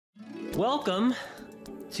Welcome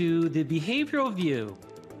to the Behavioral View.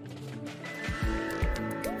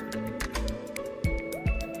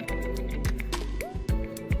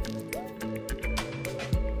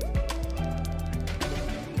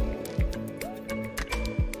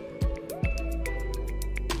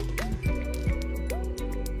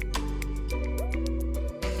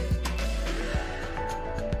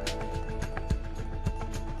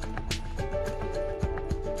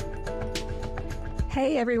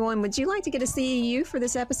 Hey everyone, would you like to get a CEU for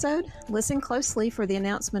this episode? Listen closely for the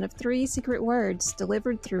announcement of 3 secret words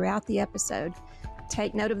delivered throughout the episode.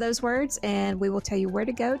 Take note of those words and we will tell you where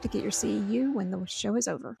to go to get your CEU when the show is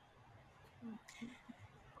over.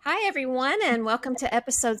 Hi everyone, and welcome to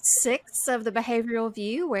episode 6 of the Behavioral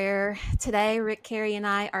View, where today Rick, Carey, and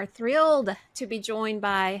I are thrilled to be joined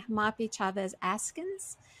by Mapi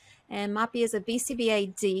Chavez-Askins. And Mapi is a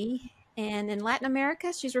BCBA-D. And in Latin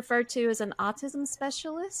America, she's referred to as an autism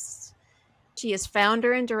specialist. She is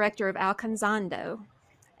founder and director of Alcanzando,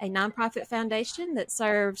 a nonprofit foundation that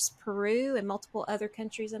serves Peru and multiple other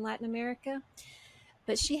countries in Latin America.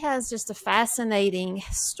 But she has just a fascinating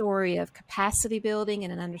story of capacity building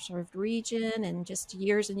in an underserved region and just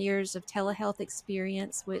years and years of telehealth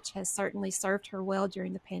experience, which has certainly served her well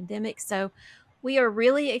during the pandemic. So we are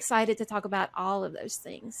really excited to talk about all of those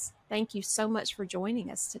things. Thank you so much for joining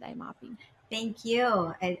us today, Mapi. Thank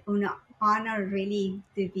you. It's an honor really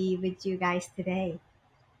to be with you guys today.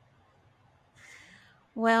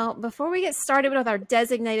 Well, before we get started with our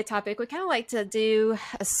designated topic, we kind of like to do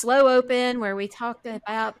a slow open where we talk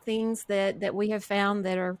about things that we have found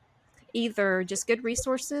that are either just good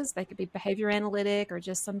resources, they could be behavior analytic or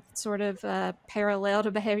just some sort of parallel to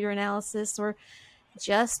behavior analysis, or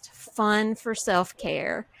just fun for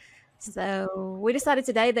self-care. So we decided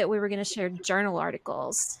today that we were going to share journal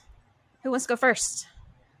articles. Who wants to go first?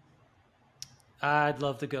 I'd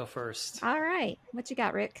love to go first. All right. What you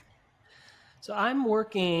got, Rick? So I'm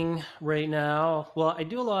working right now. Well, I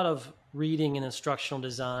do a lot of reading and instructional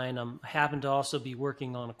design. I happen to also be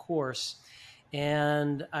working on a course,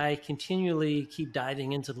 and I continually keep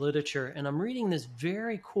diving into the literature. And I'm reading this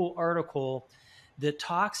very cool article that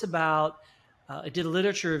talks about I did a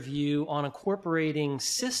literature review on incorporating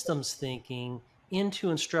systems thinking into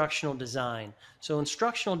instructional design. So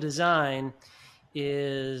instructional design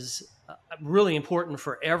is really important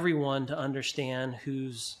for everyone to understand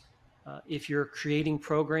who's, if you're creating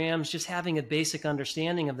programs, just having a basic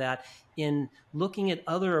understanding of that in looking at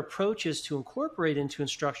other approaches to incorporate into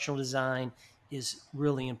instructional design is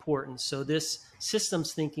really important. So this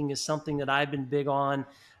systems thinking is something that I've been big on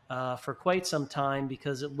for quite some time,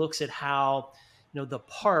 because it looks at how the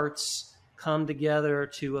parts come together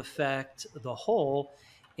to affect the whole.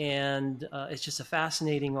 And it's just a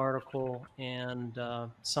fascinating article and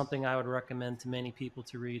something I would recommend to many people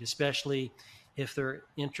to read, especially if they're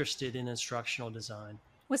interested in instructional design.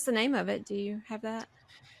 What's the name of it? Do you have that?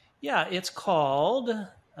 Yeah, it's called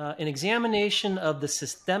An Examination of the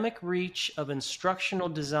Systemic Reach of Instructional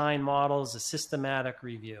Design Models, a Systematic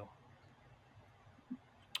Review.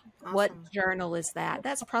 Awesome. What journal is that?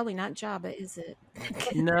 That's probably not JABA, is it?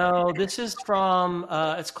 No, this is from,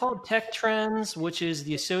 it's called Tech Trends, which is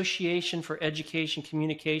the Association for Education,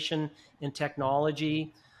 Communication, and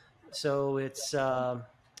Technology. So it's,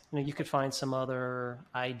 you could find some other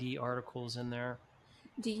ID articles in there.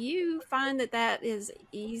 Do you find that is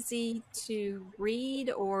easy to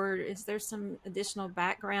read, or is there some additional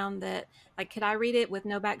background that, like, could I read it with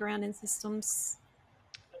no background in systems?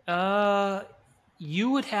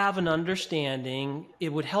 You would have an understanding. It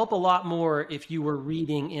would help a lot more if you were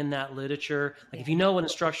reading in that literature. Like if you know what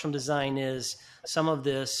instructional design is, some of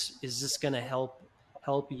this is just going to help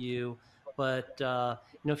you. But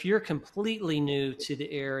if you're completely new to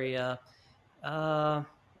the area, I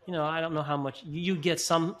don't know how much you get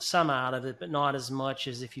some out of it, but not as much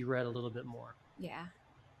as if you read a little bit more. Yeah,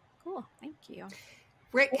 cool. Thank you,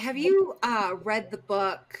 Rick. Have you read the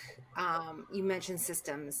book? You mentioned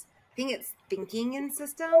systems. I think it's Thinking in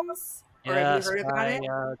Systems. Or have you heard about it?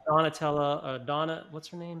 Donna, what's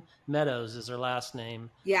her name? Meadows is her last name.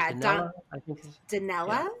 Yeah, Danella, I think. Danella?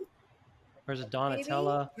 Yeah. Or is it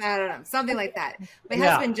Donatella? Maybe? I don't know. Something like that. My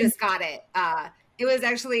husband just got it. It was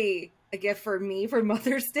actually a gift for me for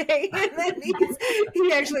Mother's Day. And then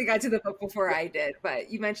he actually got to the book before I did. But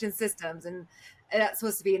you mentioned systems, and that's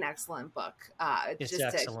supposed to be an excellent book. It's just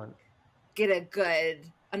excellent. To get a good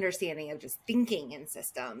understanding of just thinking in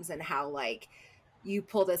systems and how, like, you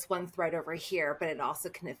pull this one thread over here, but it also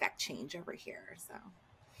can affect change over here. So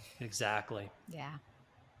exactly. Yeah.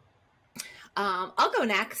 I'll go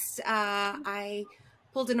next. I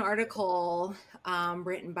pulled an article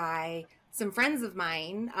written by some friends of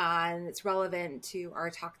mine, and it's relevant to our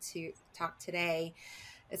talk today.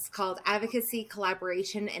 It's called Advocacy,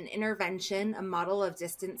 Collaboration, and Intervention, a model of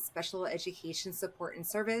distance special education support and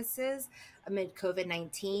services amid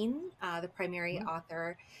COVID-19. The primary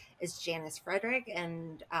author is Janice Frederick,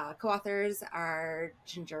 and co-authors are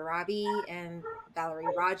Ginger Rabi and Valerie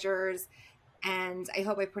Rogers. And I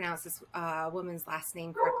hope I pronounced this woman's last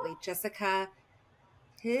name correctly, Jessica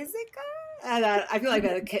Hizica? I feel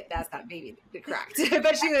like that's not maybe correct,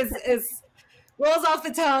 but she rolls off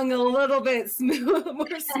the tongue a little bit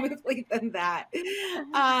more smoothly than that.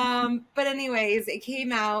 But anyways, it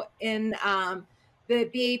came out in the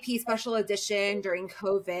BAP special edition during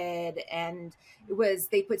COVID, and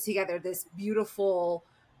they put together this beautiful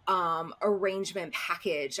arrangement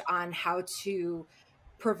package on how to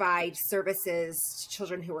provide services to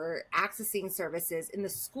children who are accessing services in the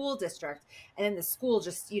school district, and then the school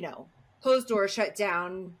just, closed doors, shut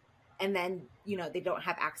down, and then, they don't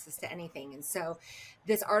have access to anything. And so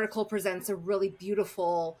this article presents a really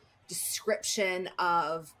beautiful description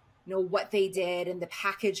of, what they did and the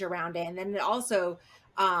package around it. And then it also,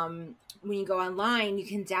 when you go online, you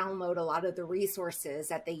can download a lot of the resources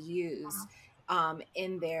that they use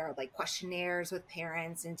in their questionnaires with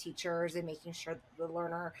parents and teachers, and making sure that the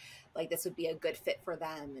learner, this would be a good fit for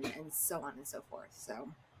them, and so on and so forth. So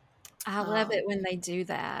I love it when they do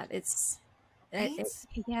that. Right?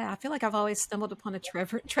 I feel like I've always stumbled upon a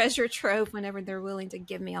treasure trove whenever they're willing to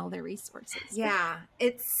give me all their resources. Yeah,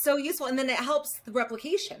 it's so useful. And then it helps the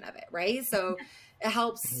replication of it, right? So it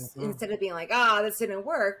helps instead of being like, this didn't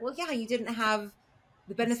work. Well, yeah, you didn't have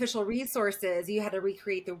the beneficial resources. You had to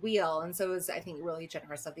recreate the wheel. And so it was, I think, really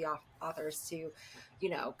generous of the authors to,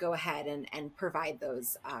 go ahead and provide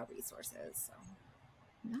those resources. So.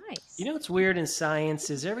 Nice. What's weird in science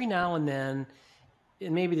is every now and then,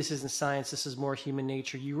 and maybe this isn't science, this is more human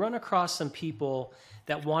nature, you run across some people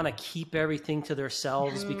that want to keep everything to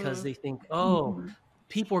themselves because they think,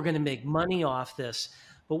 people are going to make money off this.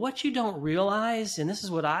 But what you don't realize, and this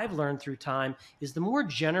is what I've learned through time, is the more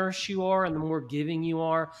generous you are and the more giving you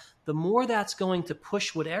are, the more that's going to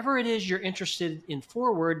push whatever it is you're interested in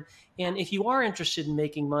forward. And if you are interested in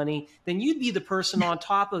making money, then you'd be the person on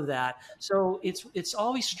top of that. So it's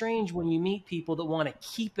always strange when you meet people that want to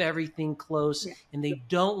keep everything close and they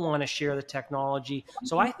don't want to share the technology.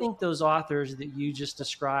 So I think those authors that you just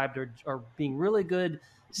described are being really good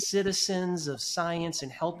citizens of science and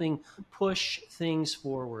helping push things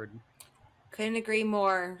forward. Couldn't agree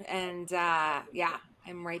more. And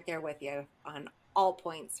I'm right there with you on all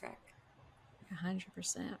points, Rick.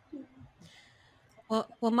 100%. Well,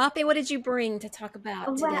 Moppy, what did you bring to talk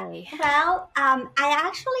about today? I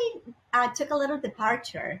actually took a little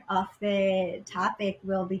departure of the topic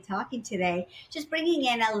we'll be talking today, just bringing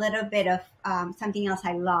in a little bit of something else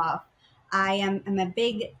I love. I'm a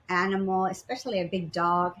big animal, especially a big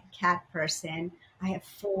dog, cat person. I have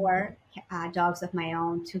 4 dogs of my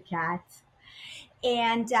own, 2 cats.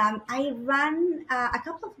 And I ran a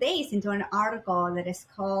couple of days into an article that is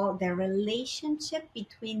called The Relationship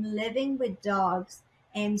Between Living with Dogs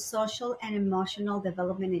and Social and Emotional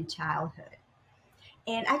Development in Childhood.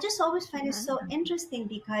 And I just always find it so interesting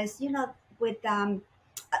because, with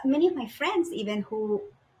many of my friends, even who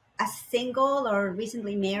as single or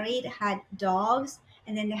recently married, had dogs,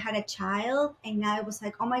 and then they had a child, and now it was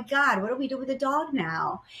like, oh my God, what do we do with the dog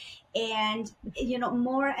now? And,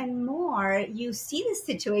 more and more, you see these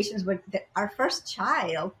situations where our first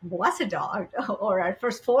child was a dog, or our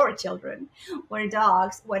first 4 children were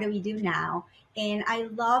dogs. What do we do now? And I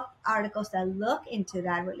love articles that look into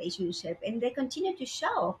that relationship, and they continue to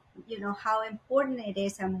show, how important it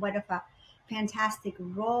is and what of a fantastic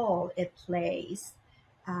role it plays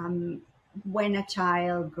when a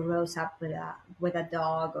child grows up with a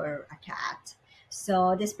dog or a cat.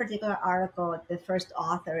 So this particular article, the first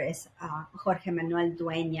author is Jorge Manuel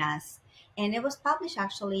Dueñas, and it was published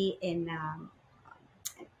actually in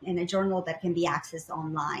a journal that can be accessed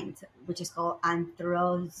online, which is called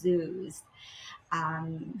Anthrozoos.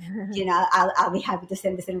 I'll be happy to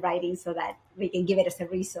send this in writing so that we can give it as a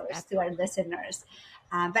resource to our listeners.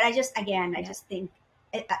 But I just think,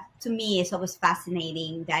 to me, it's always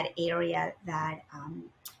fascinating, that area that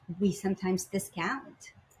we sometimes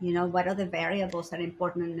discount. What are the variables that are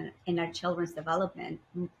important in our children's development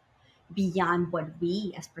beyond what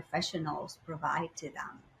we as professionals provide to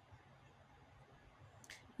them?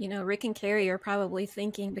 Rick and Carrie are probably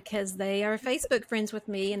thinking, because they are Facebook friends with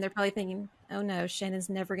me, and they're probably thinking, oh no, Shannon's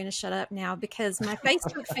never going to shut up now, because my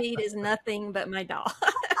Facebook feed is nothing but my dog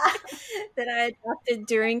that I adopted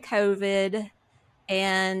during COVID.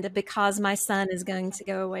 And because my son is going to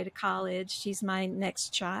go away to college, she's my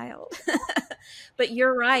next child. But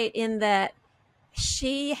you're right in that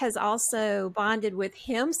she has also bonded with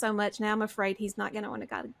him so much. Now I'm afraid he's not going to want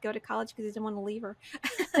to go to college because he doesn't want to leave her.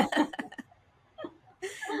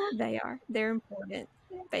 They're important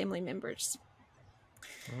family members.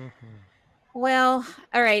 Mm-hmm. Well,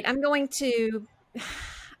 all right. I'm going to,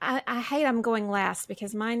 I hate I'm going last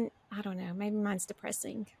because mine, I don't know, maybe mine's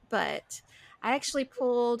depressing, but I actually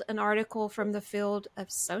pulled an article from the field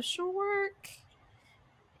of social work.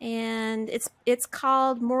 And it's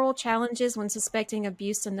called Moral Challenges When Suspecting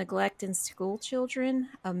Abuse and Neglect in School Children,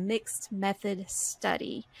 a Mixed Method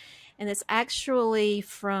Study. And it's actually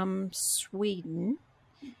from Sweden.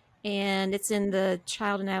 And it's in the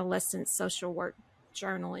Child and Adolescent Social Work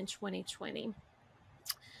Journal in 2020.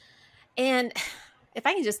 And if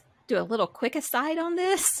I can just do a little quick aside on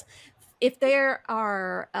this, if there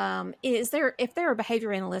are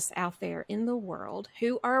behavior analysts out there in the world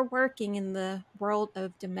who are working in the world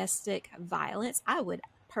of domestic violence, I would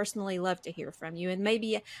personally love to hear from you. And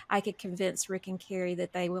maybe I could convince Rick and Carrie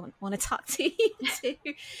that they want to talk to you too,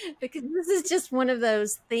 because this is just one of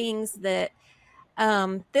those things that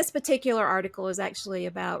this particular article is actually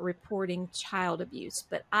about reporting child abuse,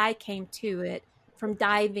 but I came to it from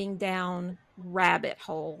diving down rabbit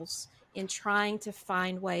holes in trying to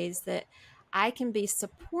find ways that I can be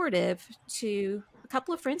supportive to a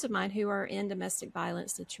couple of friends of mine who are in domestic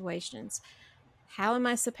violence situations. How am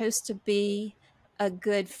I supposed to be a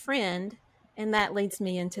good friend? And that leads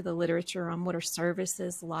me into the literature on what are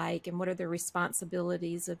services like and what are the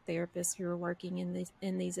responsibilities of therapists who are working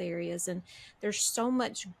in these areas. And there's so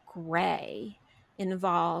much gray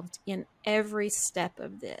involved in every step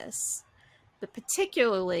of this. But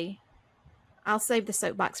particularly, I'll save the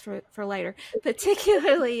soapbox for later,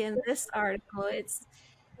 particularly in this article, it's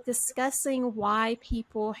discussing why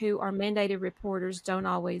people who are mandated reporters don't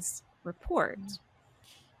always report.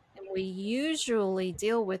 And we usually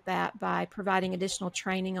deal with that by providing additional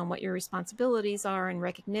training on what your responsibilities are and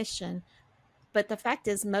recognition. But the fact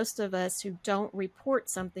is, most of us who don't report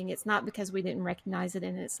something, it's not because we didn't recognize it,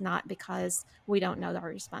 and it's not because we don't know our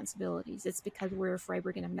responsibilities. It's because we're afraid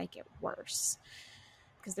we're going to make it worse.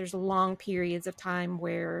 Because there's long periods of time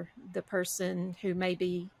where the person who may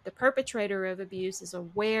be the perpetrator of abuse is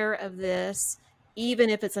aware of this, even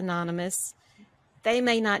if it's anonymous. They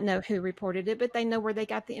may not know who reported it, but they know where they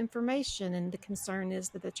got the information. And the concern is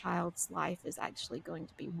that the child's life is actually going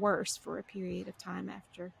to be worse for a period of time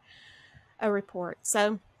after a report.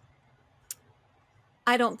 So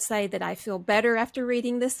I don't say that I feel better after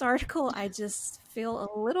reading this article. I just feel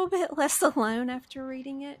a little bit less alone after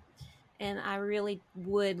reading it. And I really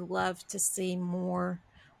would love to see more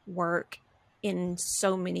work in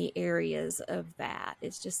so many areas of that.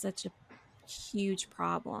 It's just such a huge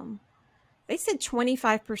problem. They said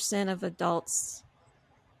 25% of adults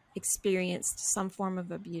experienced some form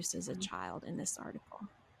of abuse as a child in this article.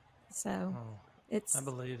 So I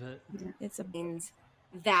believe it. It's a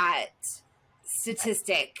that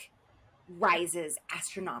statistic rises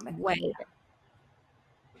astronomically. way.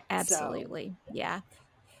 Absolutely. So.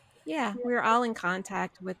 Yeah, we're all in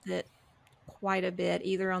contact with it quite a bit,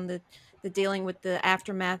 either on the dealing with the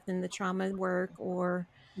aftermath and the trauma work, or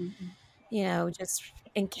just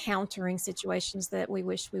encountering situations that we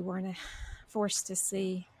wish we weren't forced to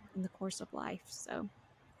see in the course of life. So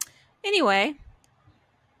anyway,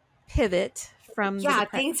 pivot from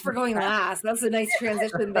thanks for going last. That's a nice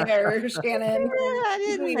transition there, Shannon. Yeah, it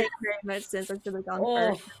didn't make very much sense. I should have gone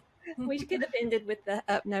first. We could have ended with the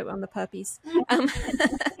up note on the puppies.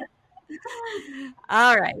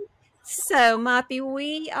 All right. So, Moppy,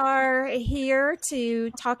 we are here to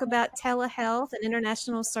talk about telehealth and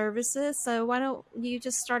international services. So why don't you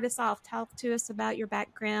just start us off? Talk to us about your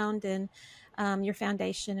background and your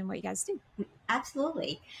foundation and what you guys do.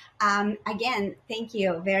 Absolutely. Again, thank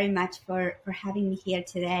you very much for having me here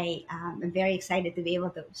today. I'm very excited to be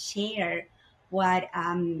able to share what,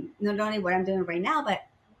 not only what I'm doing right now, but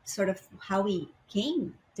sort of how we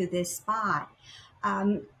came to this spot.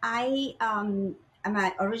 I'm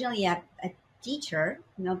originally a teacher.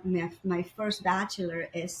 My first bachelor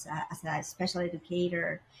is as a special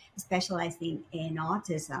educator specializing in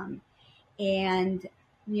autism. And,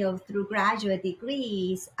 through graduate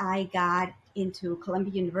degrees, I got into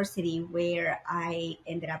Columbia University, where I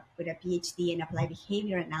ended up with a PhD in applied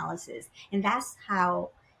behavior analysis. And that's how,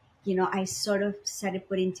 I sort of started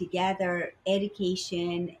putting together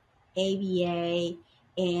education, ABA,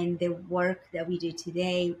 and the work that we do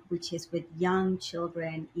today, which is with young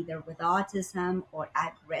children, either with autism or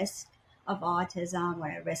at risk of autism or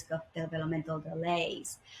at risk of developmental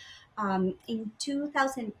delays. In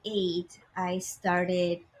 2008, I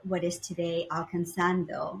started what is today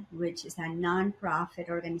Alcanzando, which is a nonprofit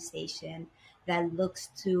organization that looks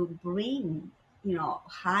to bring,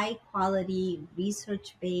 high quality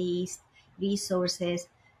research based resources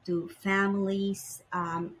to families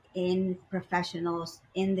and professionals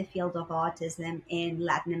in the field of autism in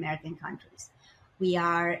Latin American countries. We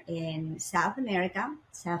are in South America.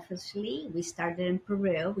 Selfishly, we started in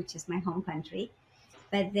Peru, which is my home country,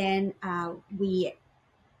 but then we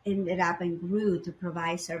ended up and grew to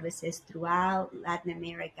provide services throughout Latin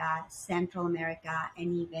America, Central America,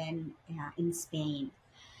 and even in Spain.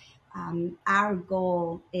 Our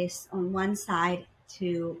goal is on one side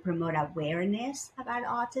to promote awareness about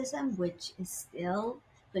autism, which is still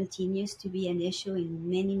continues to be an issue in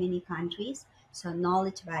many, many countries. So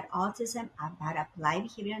knowledge about autism, about applied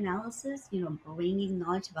behavior analysis, bringing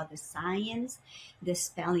knowledge about the science,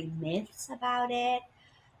 dispelling myths about it,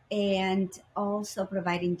 and also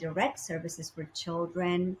providing direct services for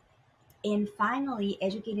children, and finally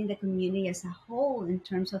educating the community as a whole in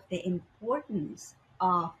terms of the importance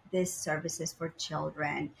of these services for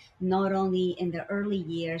children, not only in the early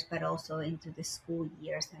years but also into the school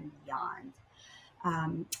years and beyond.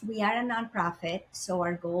 We are a nonprofit, so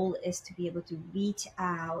our goal is to be able to reach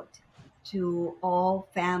out to all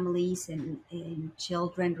families and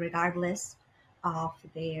children, regardless of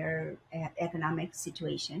their economic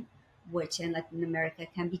situation, which in Latin America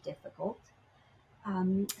can be difficult.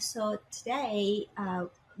 So today,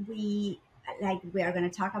 we are going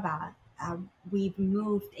to talk about, we've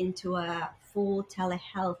moved into a full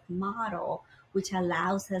telehealth model, which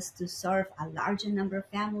allows us to serve a larger number of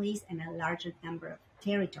families and a larger number of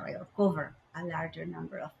territory, or cover a larger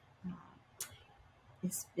number of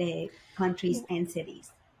countries and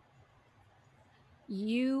cities.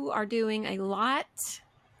 You are doing a lot,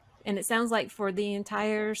 and it sounds like for the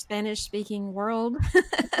entire Spanish-speaking world.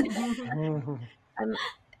 I'm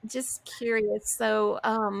just curious. So,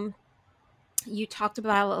 you talked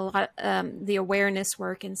about a lot the awareness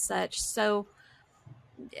work and such. So,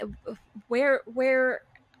 where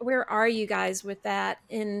are you guys with that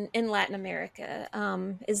in Latin America?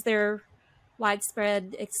 Is there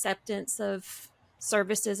widespread acceptance of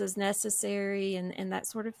services as necessary and that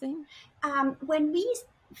sort of thing? When we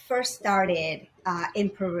first started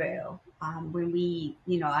in Peru,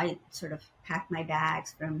 when I sort of packed my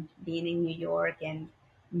bags from being in New York and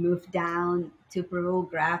moved down to Peru,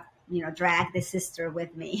 drag the sister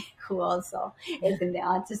with me who also is in the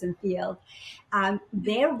autism field.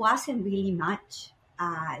 There wasn't really much.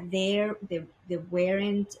 There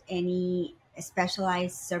weren't any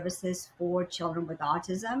specialized services for children with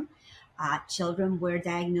autism. Children were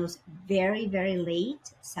diagnosed very, very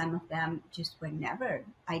late. Some of them just were never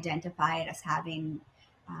identified as having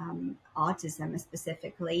autism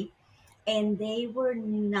specifically. And they were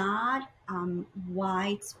not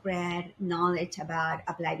widespread knowledge about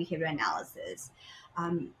applied behavior analysis.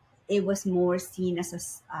 It was more seen as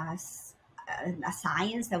a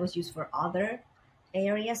science that was used for other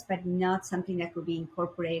areas, but not something that could be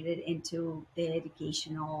incorporated into the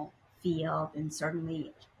educational field, and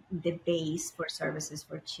certainly the base for services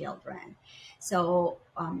for children. So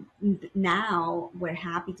now we're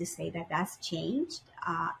happy to say that that's changed.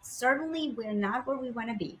 Certainly we're not where we want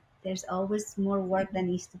to be. There's always more work that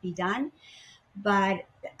needs to be done. But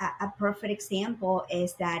a perfect example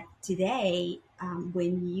is that today,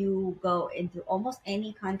 when you go into almost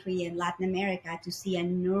any country in Latin America to see a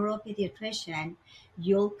neuropediatrician,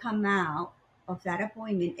 you'll come out of that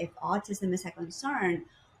appointment, if autism is a concern,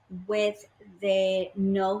 with the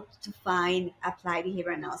note to find applied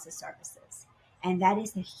behavior analysis services. And that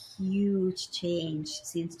is a huge change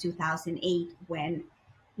since 2008, when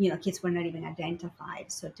kids were not even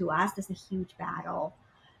identified. So to us, that's a huge battle.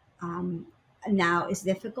 Now it's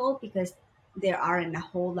difficult because there aren't a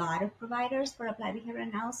whole lot of providers for applied behavior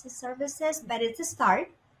analysis services, but it's a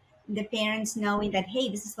start. The parents knowing that, hey,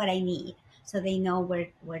 this is what I need, so they know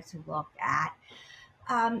where to look at.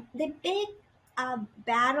 The big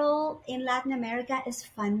battle in Latin America is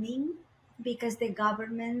funding, because the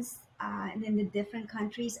governments in the different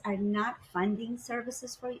countries are not funding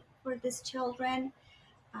services for these children.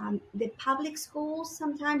 The public schools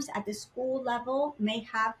sometimes at the school level may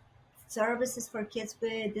have services for kids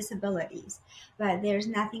with disabilities, but there's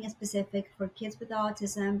nothing specific for kids with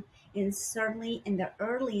autism. And certainly in the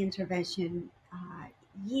early intervention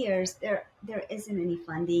years, there isn't any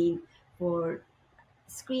funding for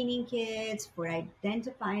screening kids, for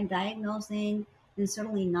identifying, diagnosing, and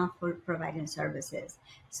certainly not for providing services.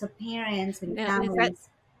 So parents and families.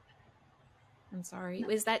 I'm sorry.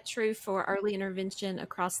 Is that true for early intervention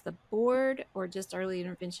across the board or just early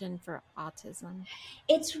intervention for autism?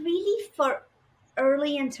 It's really for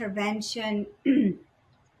early intervention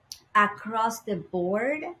across the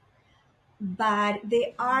board, but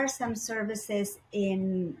there are some services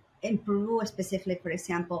in Peru specifically, for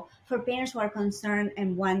example, for parents who are concerned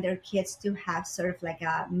and want their kids to have sort of like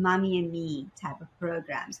a mommy and me type of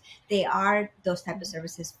programs. They are those type of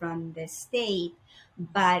services from the state,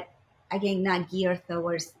 but again, not geared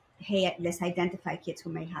towards, hey, let's identify kids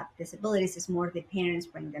who may have disabilities. It's more the parents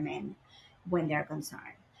bring them in when they're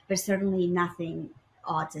concerned, but certainly nothing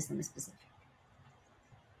autism specific.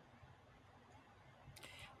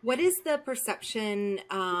 What is the perception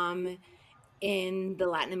in the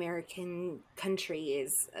Latin American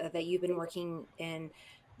countries that you've been working in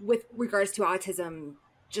with regards to autism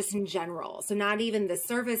just in general? So not even the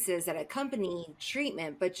services that accompany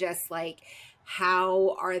treatment, but just like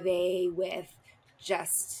how are they with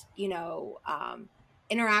just,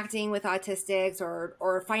 interacting with autistics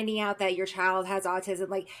or finding out that your child has autism?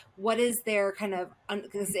 Like, what is their kind of,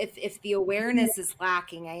 because if the awareness is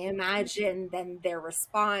lacking, I imagine then their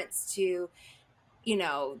response to,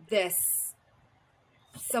 this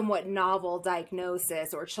somewhat novel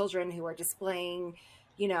diagnosis, or children who are displaying,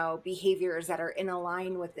 behaviors that are in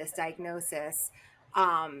line with this diagnosis,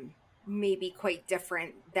 may be quite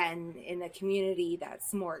different than in a community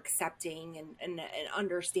that's more accepting and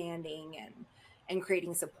understanding and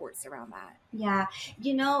creating supports around that. Yeah,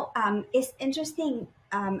 it's interesting.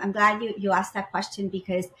 I'm glad you asked that question,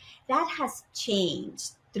 because that has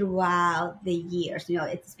changed throughout the years.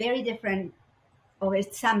 It's very different, or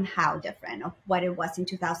it's somehow different of what it was in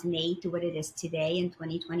 2008 to what it is today in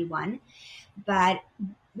 2021. But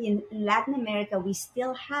in Latin America, we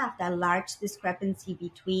still have that large discrepancy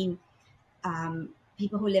between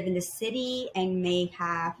people who live in the city and may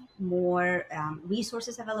have more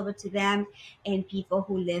resources available to them, and people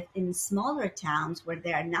who live in smaller towns where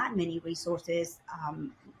there are not many resources,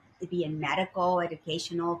 be it medical,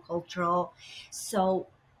 educational, cultural. So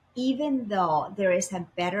even though there is a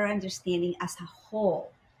better understanding as a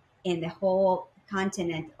whole in the whole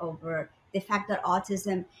continent over the fact that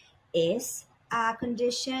autism is a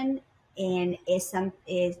condition and is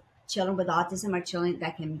children with autism are children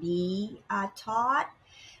that can be taught,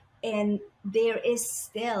 and there is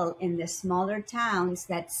still in the smaller towns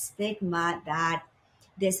that stigma that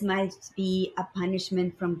this might be a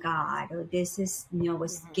punishment from God, or this is,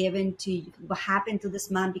 was given to, what happened to this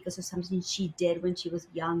mom because of something she did when she was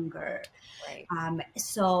younger. Right.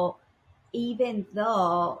 So even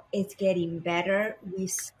though it's getting better, we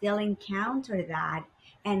still encounter that.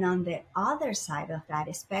 And on the other side of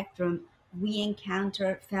that spectrum, we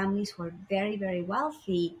encounter families who are very, very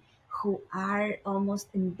wealthy, who are almost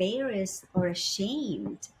embarrassed or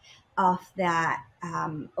ashamed of that,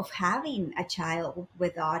 of having a child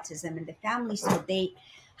with autism in the family, so they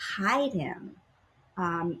hide him,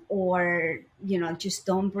 or just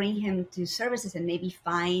don't bring him to services, and maybe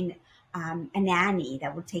find a nanny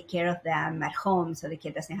that will take care of them at home, so the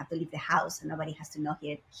kid doesn't have to leave the house and nobody has to know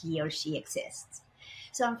he or she exists.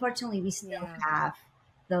 So unfortunately, we still have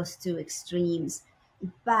those two extremes.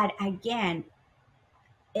 But again,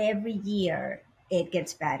 every year it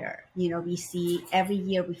gets better. We see every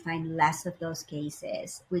year we find less of those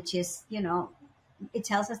cases, which is, it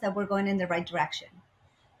tells us that we're going in the right direction.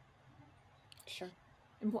 Sure.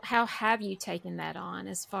 How have you taken that on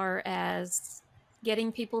as far as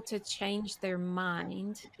getting people to change their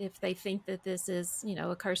mind if they think that this is,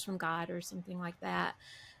 a curse from God or something like that?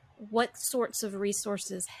 What sorts of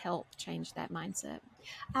resources help change that mindset?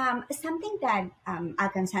 Something that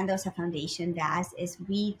Alcanzando Foundation does is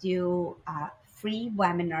we do free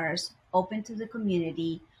webinars open to the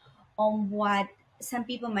community on what some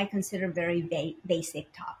people might consider very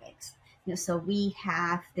basic topics. So we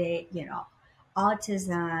have the,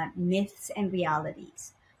 autism myths and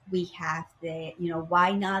realities. We have the,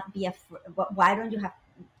 why not be why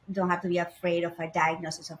don't have to be afraid of a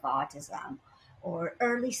diagnosis of autism, or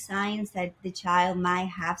early signs that the child might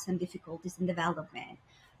have some difficulties in development,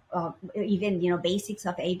 even, basics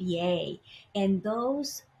of ABA. And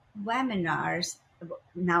those webinars,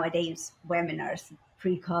 nowadays webinars,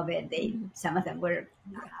 pre-COVID, some of them were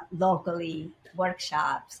local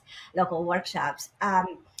workshops.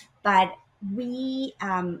 But we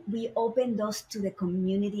open those to the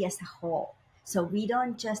community as a whole. So we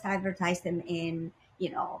don't just advertise them in,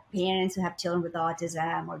 parents who have children with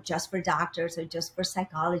autism, or just for doctors, or just for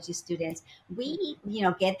psychology students. We,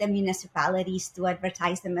 get the municipalities to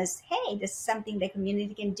advertise them as, hey, this is something the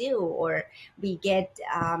community can do. Or we get,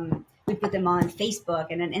 we put them on Facebook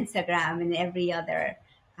and on Instagram and every other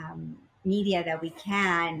media that we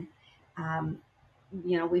can,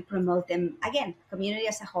 we promote them, again, community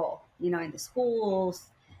as a whole, in the schools,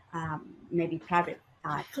 maybe private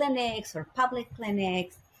clinics or public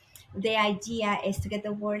clinics. The idea is to get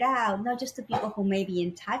the word out, not just to people who may be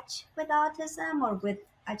in touch with autism or with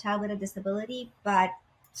a child with a disability, but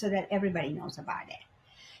so that everybody knows about it.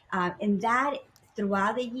 And that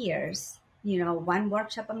throughout the years, one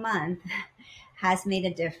workshop a month has made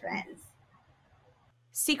a difference.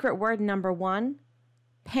 Secret word number 1,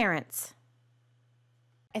 parents.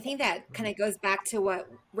 I think that kind of goes back to what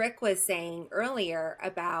Rick was saying earlier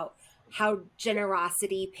about how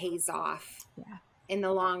generosity pays off in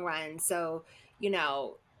the long run. So,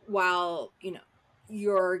 while,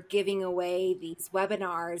 you're giving away these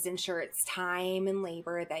webinars, and sure, it's time and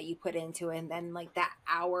labor that you put into it, and then like that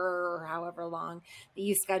hour or however long that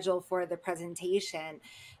you schedule for the presentation,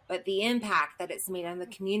 but the impact that it's made on the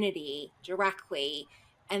community directly,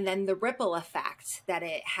 and then the ripple effect that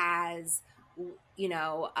it has,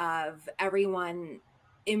 of everyone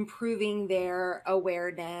improving their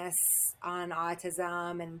awareness on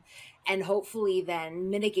autism, and hopefully then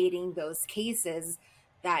mitigating those cases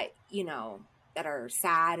that, that are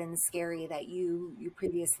sad and scary that you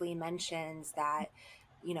previously mentioned, that,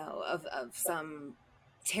 of some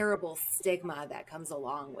terrible stigma that comes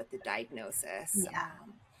along with the diagnosis.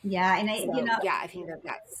 Yeah, and I think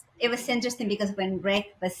that's. It was interesting because when Rick,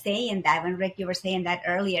 you were saying that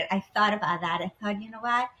earlier, I thought about that. I thought, you know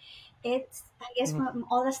what? I guess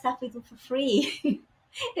all the stuff we do for free,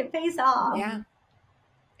 it pays off. Yeah,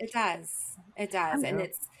 it does. It does,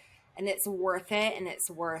 and it's worth it, and it's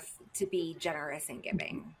worth to be generous in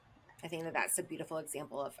giving. I think that's a beautiful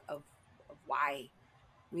example of why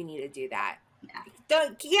we need to do that. Yeah.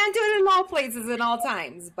 You can't do it in all places at all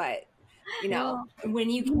times, but when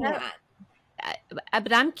you can.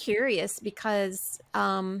 But I'm curious because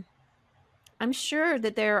I'm sure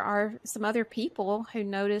that there are some other people who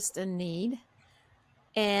noticed a need,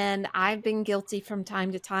 and I've been guilty from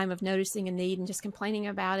time to time of noticing a need and just complaining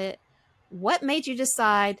about it. What made you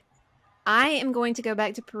decide, I am going to go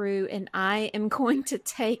back to Peru and I am going to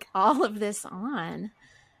take all of this on?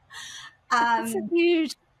 It's a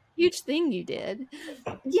huge, huge thing you did.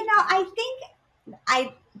 I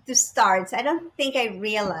think to start, I don't think I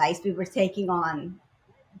realized we were taking on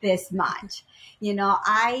this much.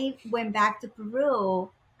 I went back to Peru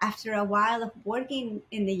after a while of working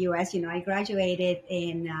in the U.S. I graduated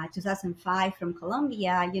in 2005 from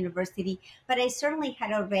Columbia University, but I certainly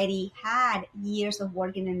had already had years of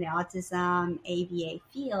working in the autism ABA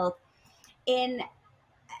field. And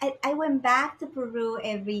I went back to Peru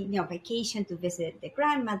every vacation to visit the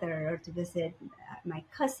grandmother or to visit my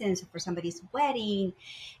cousins for somebody's wedding.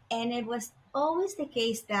 And it was always the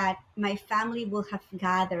case that my family will have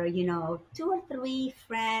gathered, 2 or 3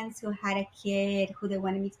 friends who had a kid who they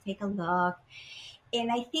wanted me to take a look.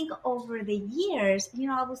 And I think over the years,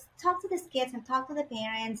 I would talk to these kids and talk to the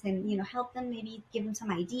parents and, help them, maybe give them some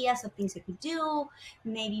ideas of things they could do,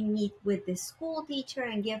 maybe meet with the school teacher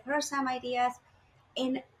and give her some ideas.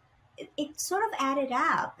 And it sort of added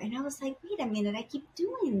up. And I was like, wait a minute, I keep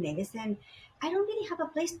doing this. And I don't really have a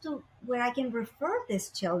place where I can refer these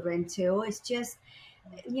children to. It's just,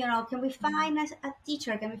 can we find a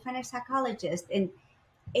teacher? Can we find a psychologist? And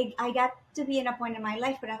I got to be in a point in my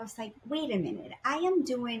life where I was like, wait a minute, I am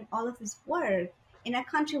doing all of this work in a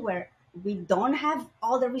country where we don't have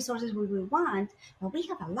all the resources we would want, but we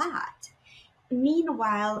have a lot.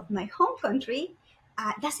 Meanwhile, my home country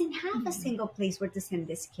doesn't have a single place where to send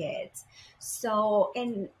these kids. So,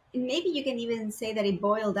 and maybe you can even say that it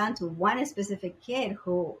boiled down to one specific kid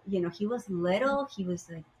who, he was little, he was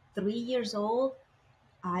like 3 years old,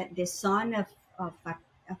 the son of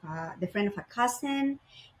the friend of a cousin,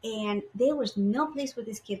 and there was no place where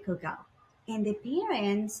this kid could go. And the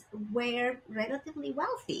parents were relatively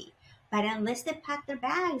wealthy, but unless they packed their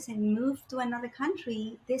bags and moved to another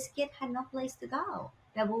country, this kid had no place to go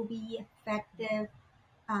that will be effective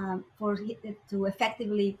will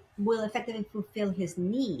effectively fulfill his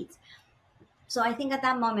needs. So I think at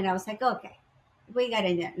that moment I was like, okay, we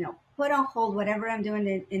gotta put on hold whatever I'm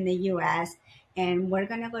doing in the U.S. and we're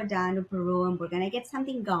gonna go down to Peru and we're gonna get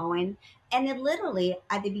something going. And it literally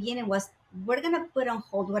at the beginning was, we're gonna put on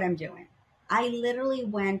hold what I'm doing. I literally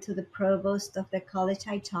went to the provost of the college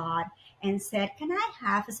I taught and said, can I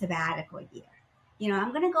have a sabbatical year?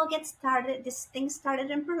 I'm gonna go get started. This thing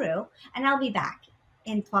started in Peru, and I'll be back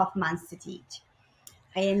in 12 months to teach.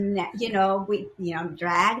 And, we,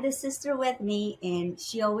 drag the sister with me, and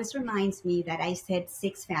she always reminds me that I said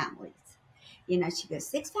 6 families. She goes,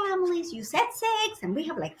 6 families, you said 6, and we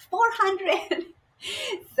have like 400.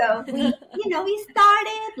 So we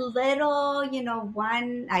started little,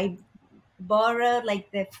 I borrowed like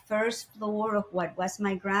the first floor of what was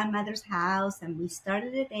my grandmother's house, and we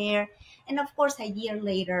started it there. And of course, a year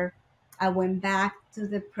later, I went back to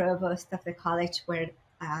the provost of the college where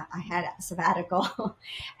I had a sabbatical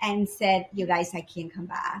and said, you guys, I can't come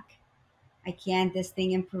back. I can't. This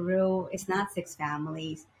thing in Peru, it's not 6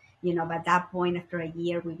 families. By that point, after a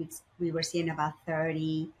year, we were seeing about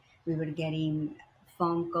 30. We were getting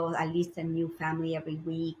phone calls, at least a new family every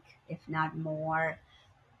week, if not more.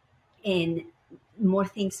 And more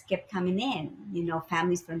things kept coming in.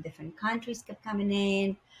 Families from different countries kept coming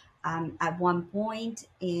in. At one point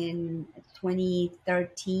in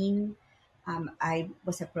 2013, I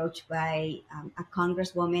was approached by a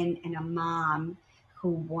congresswoman and a mom who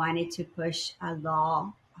wanted to push a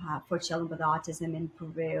law for children with autism in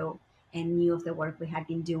Peru, and knew of the work we had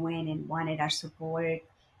been doing and wanted our support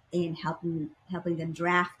in helping them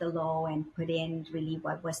draft the law and put in really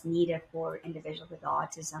what was needed for individuals with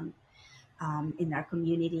autism in our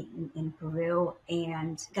community in Peru,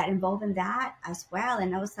 and got involved in that as well.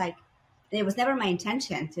 And I was like, it was never my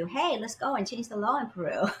intention to, hey, let's go and change the law in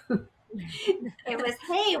Peru. It was,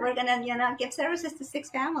 hey, we're gonna give services to 6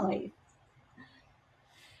 families.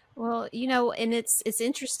 Well, and it's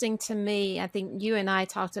interesting to me. I think you and I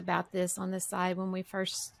talked about this on the side when we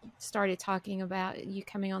first started talking about you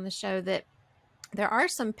coming on the show, that there are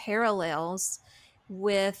some parallels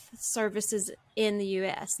with services in the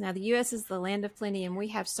U.S. Now, the U.S. is the land of plenty, and we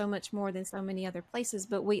have so much more than so many other places,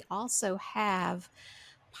 but we also have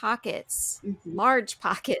pockets, large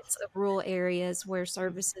pockets of rural areas where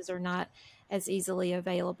services are not as easily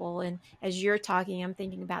available. And as you're talking, I'm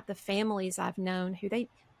thinking about the families I've known who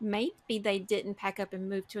maybe they didn't pack up and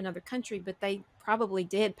move to another country, but they probably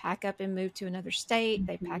did pack up and move to another state.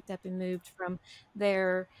 They packed up and moved from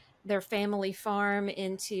their family farm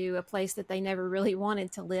into a place that they never really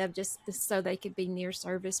wanted to live, just so they could be near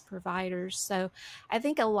service providers. So I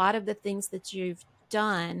think a lot of the things that you've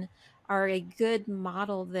done are a good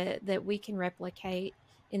model that we can replicate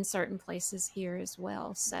in certain places here as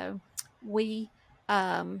well. So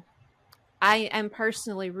I am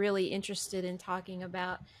personally really interested in talking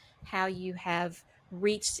about how you have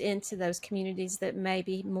reached into those communities that may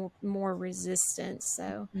be more resistant.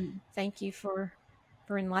 So thank you for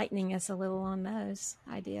enlightening us a little on those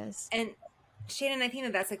ideas. And Shannon, I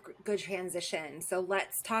think that's a good transition. So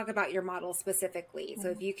let's talk about your model specifically. So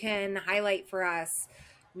if you can highlight for us,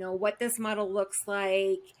 what this model looks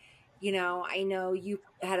like. I know you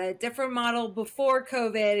had a different model before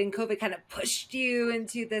COVID, and COVID kind of pushed you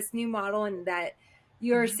into this new model, and that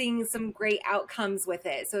you're seeing some great outcomes with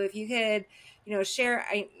it. So if you could, share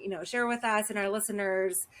with us and our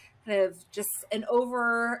listeners kind of just an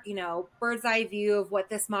bird's eye view of what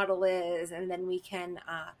this model is, and then we can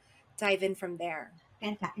dive in from there.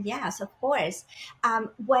 Fantastic. Yes, of course.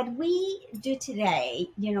 What we do today,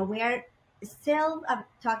 we're still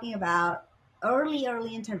talking about early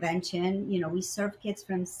intervention. We serve kids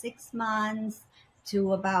from 6 months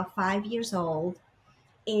to about 5 years old.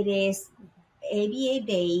 It is ABA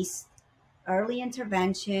based, early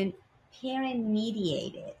intervention, parent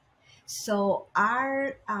mediated. So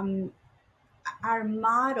our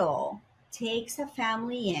model takes a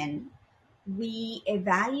family in. We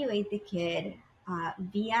evaluate the kid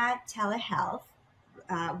via telehealth,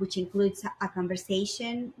 which includes a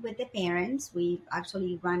conversation with the parents. We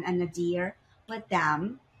actually run an nadir with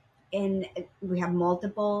them, and we have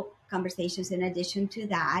multiple conversations in addition to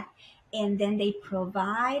that. And then they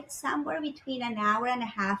provide somewhere between an hour and a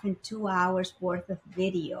half and 2 hours worth of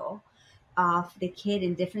video of the kid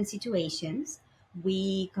in different situations.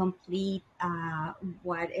 We complete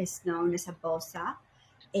what is known as a BOSA,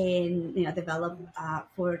 and developed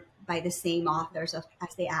by the same authors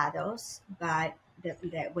as the adults, but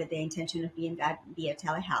with the intention of being that via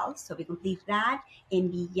telehealth. So we complete that, and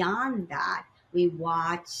beyond that, we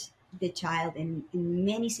watch the child in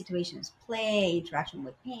many situations: play, interaction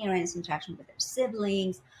with parents, interaction with their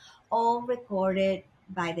siblings, all recorded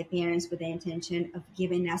by the parents with the intention of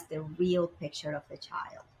giving us the real picture of the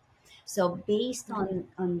child. So based on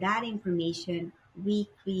that information, we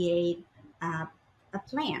create a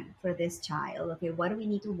plan for this child. Okay, what do we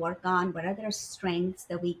need to work on? What are their strengths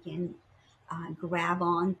that we can grab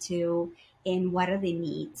onto? And what are the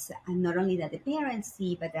needs? And not only that the parents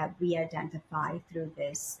see, but that we identify through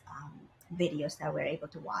this videos that we're able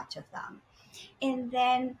to watch of them. And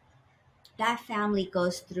then that family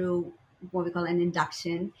goes through what we call an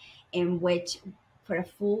induction, in which for a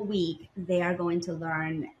full week, they are going to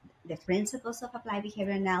learn the principles of applied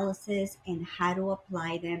behavior analysis and how to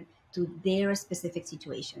apply them to their specific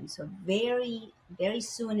situation. So very, very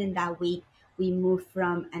soon in that week, we move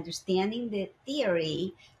from understanding the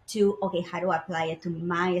theory to, okay, how do I apply it to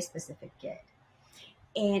my specific kid?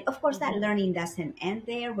 And of course, that learning doesn't end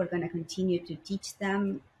there. We're going to continue to teach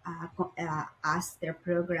them as their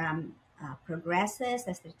program progresses,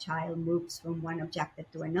 as the child moves from one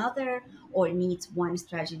objective to another or needs one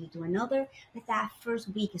strategy to another. But that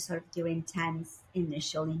first week is sort of your intense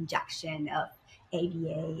initial injection of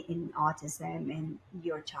ABA and autism and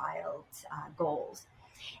your child's goals.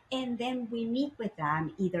 And then we meet with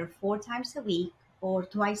them either 4 times a week or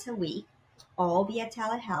twice a week, all via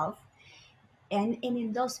telehealth. And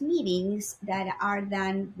in those meetings that are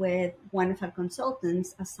done with one of our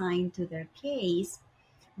consultants assigned to their case,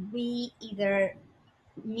 we either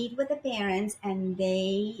meet with the parents and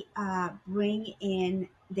they bring in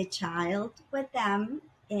the child with them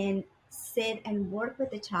and sit and work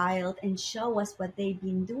with the child and show us what they've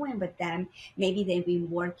been doing with them. Maybe they've been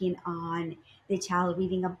working on the child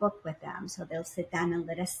reading a book with them. So they'll sit down and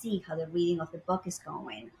let us see how the reading of the book is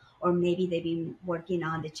going. Or maybe they've been working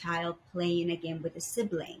on the child playing again with a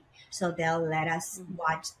sibling. So they'll let us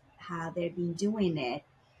watch how they've been doing it.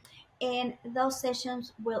 And those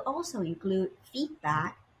sessions will also include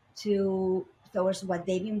feedback towards what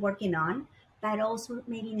they've been working on, but also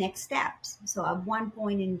maybe next steps. So at one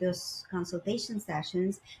point in those consultation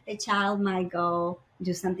sessions, the child might go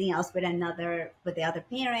do something else with the other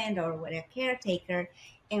parent or with a caretaker,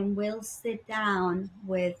 and we'll sit down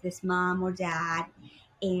with this mom or dad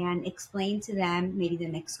and explain to them maybe the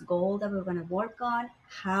next goal that we're going to work on,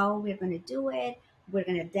 how we're going to do it. We're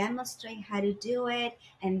going to demonstrate how to do it,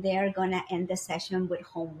 and they're going to end the session with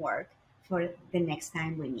homework for the next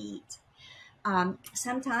time we meet.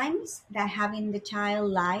 Sometimes that having the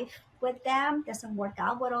child live with them doesn't work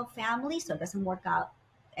out with all families, so it doesn't work out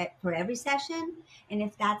for every session. And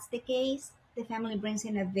if that's the case, the family brings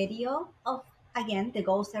in a video of, again, the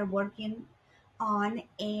goals they're working on,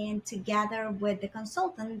 and together with the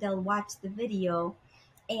consultant, they'll watch the video.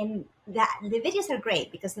 And that the videos are great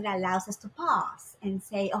because it allows us to pause and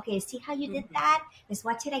say, okay, see how you did that? Let's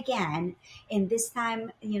watch it again. And this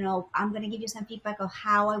time, I'm going to give you some feedback of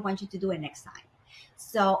how I want you to do it next time.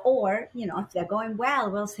 So, or, if they're going well,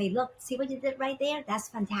 we'll say, look, see what you did right there? That's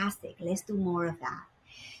fantastic. Let's do more of that.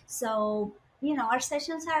 So, our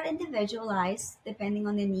sessions are individualized depending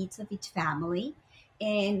on the needs of each family.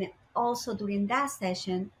 And also during that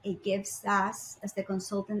session, it gives us, as the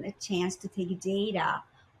consultant, a chance to take data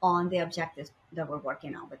on the objectives that we're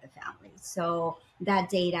working on with the family. So that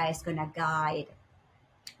data is going to guide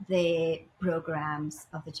the programs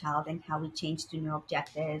of the child and how we change to new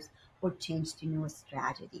objectives or change to new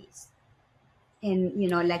strategies. And,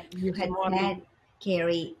 like you had said,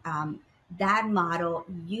 Carrie, that model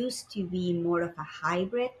used to be more of a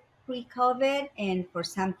hybrid pre-COVID, and for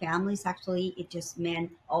some families, actually, it just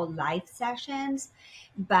meant all live sessions.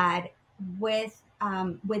 But with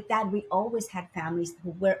that, we always had families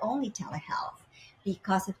who were only telehealth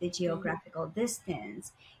because of the geographical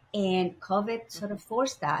distance. And COVID sort of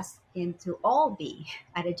forced us into all be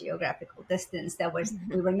at a geographical distance that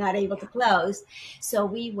we were not able to close. So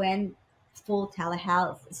we went full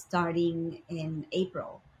telehealth starting in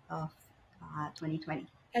April of 2020.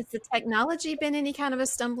 Has the technology been any kind of a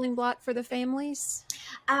stumbling block for the families?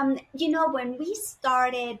 When we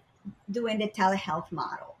started doing the telehealth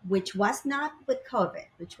model, which was not with COVID,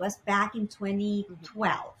 which was back in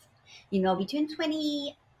 2012, between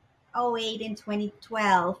 2008 and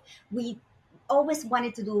 2012, we always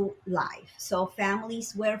wanted to do live. So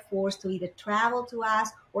families were forced to either travel to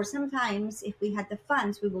us, or sometimes if we had the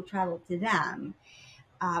funds, we will travel to them.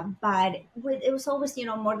 But it was always,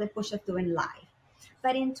 more the push of doing live.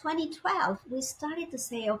 But in 2012, we started to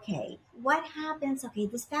say, okay, what happens? Okay,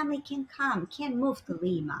 this family can move to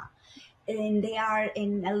Lima. And they are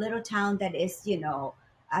in a little town that is,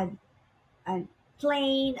 a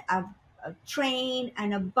plane, a train,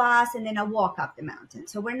 and a bus, and then a walk up the mountain.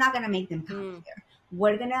 So we're not going to make them come here.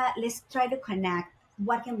 Let's try to connect.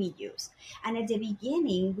 What can we use? And at the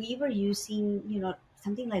beginning, we were using,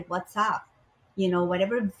 something like WhatsApp,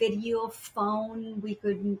 whatever video phone we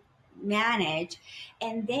could manage.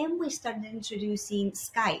 And then we started introducing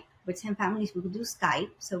Skype. With some families, we would do Skype.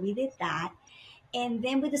 So we did that. And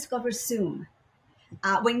then we discovered Zoom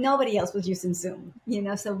when nobody else was using Zoom,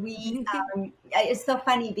 so we, it's so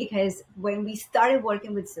funny because when we started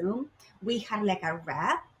working with Zoom, we had like a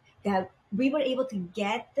rep that we were able to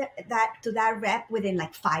get that rep within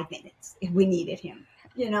like 5 minutes if we needed him.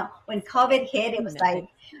 When COVID hit, it was like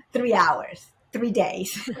 3 hours. 3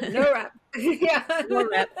 days. No rep. Yeah. No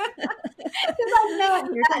rep. No,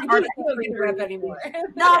 Here's the hard don't get a rep anymore.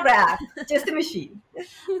 no rep, just a machine.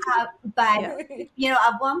 But Yeah.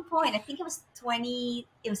 at one point, I think it was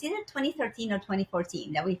either 2013 or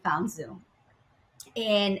 2014 that we found Zoom.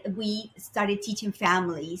 And we started teaching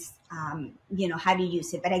families, how to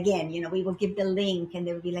use it. But again, we will give the link and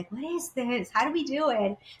they would be like, what is this? How do we do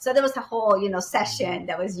it? So there was a whole, session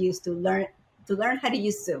that was used to learn how to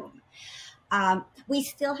use Zoom. We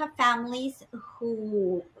still have families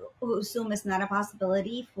who Zoom is not a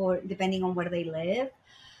possibility for, depending on where they live.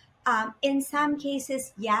 In some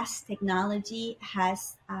cases, yes, technology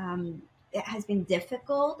has been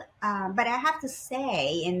difficult, but I have to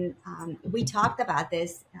say, and we talked about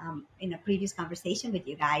this in a previous conversation with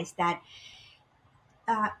you guys, that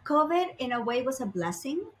COVID in a way was a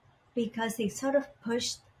blessing because it sort of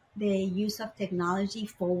pushed the use of technology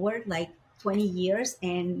forward like 20 years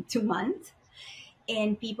and 2 months.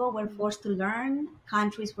 And people were forced to learn.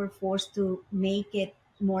 Countries were forced to make it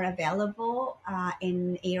more available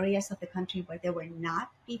in areas of the country where they were not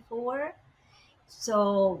before.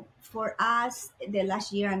 So for us, the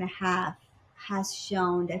last year and a half has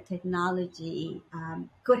shown that technology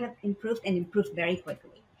could have improved and improved very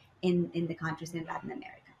quickly in the countries in Latin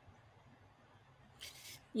America.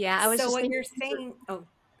 Yeah, I was so just what thinking, you're saying.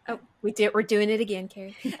 Oh, we're doing it again,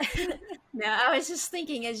 Carrie. No, I was just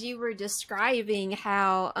thinking as you were describing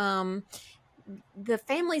how the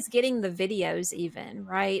families getting the videos even,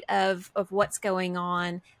 right, of what's going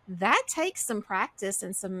on, that takes some practice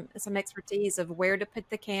and some expertise of where to put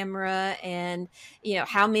the camera and,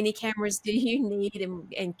 how many cameras do you need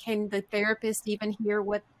and can the therapist even hear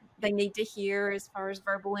what they need to hear as far as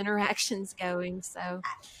verbal interactions going. So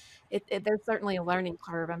there's certainly a learning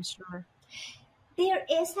curve, I'm sure. There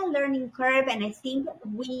is a learning curve, and I think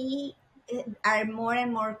we are more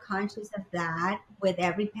and more conscious of that with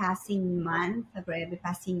every passing month, or every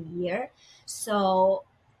passing year. So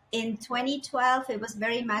in 2012, it was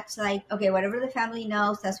very much like, okay, whatever the family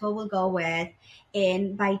knows, that's what we'll go with.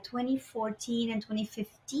 And by 2014 and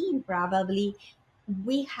 2015, probably,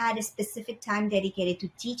 we had a specific time dedicated to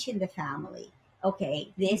teaching the family.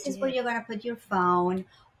 Okay, this is where you're going to put your phone,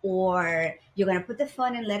 or you're going to put the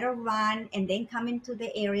phone and let it run and then come into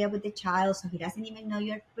the area with the child so he doesn't even know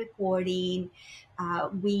you're recording.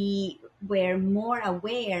 We were more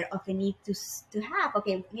aware of the need to have,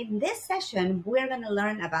 okay, in this session, we're going to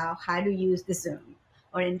learn about how to use the Zoom.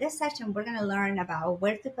 Or in this session, we're going to learn about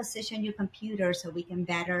where to position your computer so we can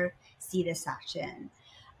better see the session.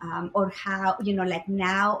 Or how, like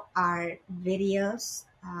now our videos,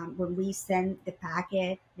 when we send the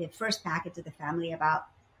first packet to the family about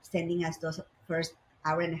sending us those first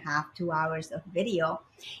hour and a half, 2 hours of video,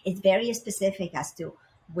 it's very specific as to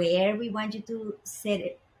where we want you to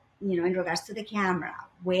sit, in regards to the camera,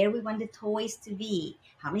 where we want the toys to be,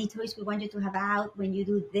 how many toys we want you to have out when you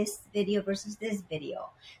do this video versus this video.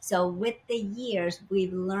 So with the years,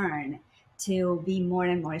 we've learned to be more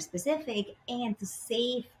and more specific and to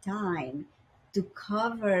save time to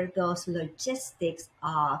cover those logistics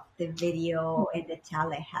of the video and the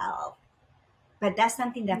telehealth. But that's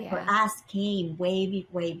something that for us came way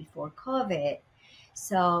before COVID.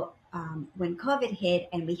 So when COVID hit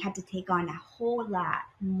and we had to take on a whole lot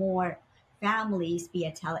more families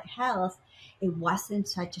via telehealth, it wasn't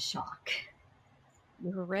such a shock. We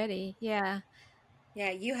were ready. Yeah. Yeah,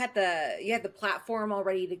 you had the platform all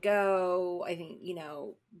ready to go. I think,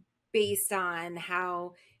 based on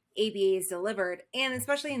how ABA is delivered, and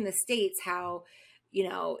especially in the States, how,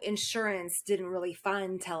 insurance didn't really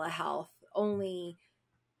fund telehealth. Only,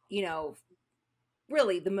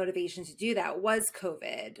 really the motivation to do that was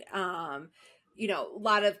COVID. A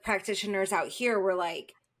lot of practitioners out here were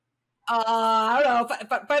like, I don't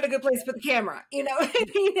know, find a good place for the camera.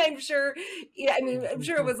 I'm sure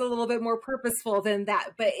it was a little bit more purposeful than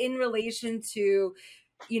that. But in relation to,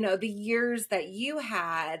 the years that you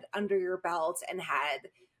had under your belt and had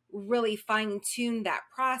really fine-tuned that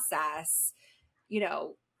process,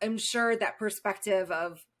 I'm sure that perspective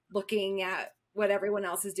of looking at what everyone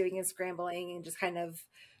else is doing and scrambling and just kind of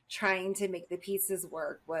trying to make the pieces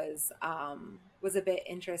work was a bit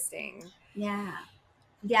interesting. Yeah.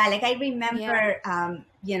 Yeah, like I remember,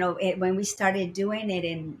 when we started doing it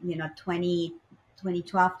in, 2012,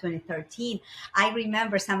 2013, I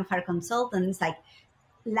remember some of our consultants, like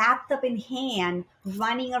laptop in hand,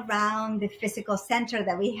 running around the physical center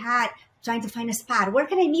that we had, trying to find a spot. Where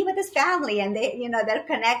can I meet with this family? And they, they're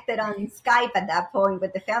connected on Skype at that point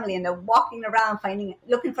with the family, and they're walking around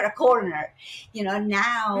looking for a corner.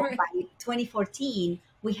 Now by 2014,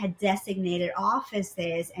 we had designated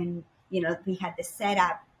offices and we had the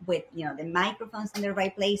setup with, the microphones in the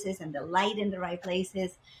right places and the light in the right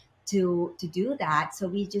places to do that. So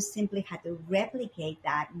we just simply had to replicate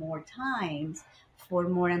that more times for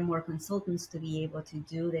more and more consultants to be able to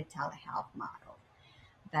do the telehealth model.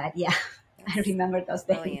 But yeah, I remember those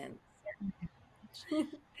days. Brilliant.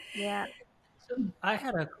 Yeah. So I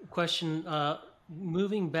had a question.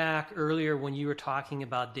 Moving back earlier when you were talking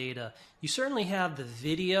about data, you certainly have the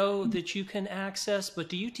video that you can access, but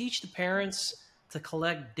do you teach the parents to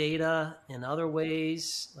collect data in other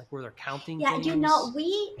ways, like where they're counting Yeah, things?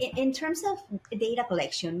 we, in terms of data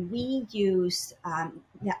collection, we use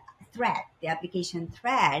the Thread, the application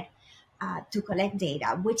Thread, to collect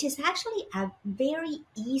data, which is actually a very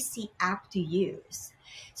easy app to use.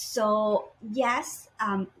 So yes,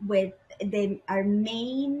 with our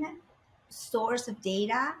main source of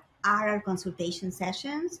data are our consultation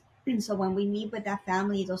sessions. So when we meet with that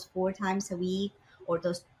family, those 4 times a week or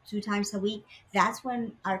those 2 times a week, that's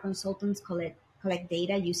when our consultants collect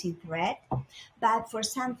data using Thread. But for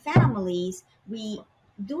some families, we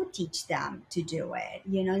do teach them to do it,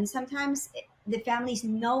 and sometimes the families,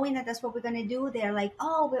 knowing that that's what we're going to do, they're like,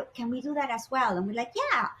 oh, well, can we do that as well? And we're like,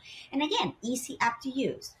 yeah. And again, easy app to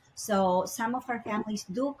use. So some of our families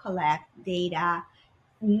do collect data,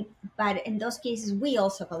 but in those cases, we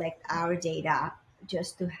also collect our data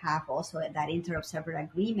just to have also that interoperable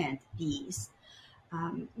agreement piece.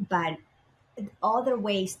 But other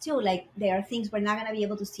ways too, like there are things we're not going to be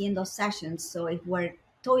able to see in those sessions. So if we're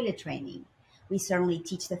toilet training, we certainly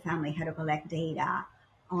teach the family how to collect data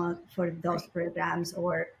for those programs,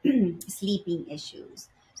 or sleeping issues.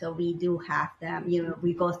 So we do have them,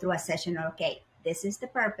 we go through a session of, okay, this is the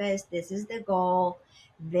purpose, this is the goal,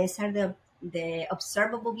 these are the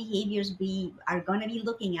observable behaviors we are going to be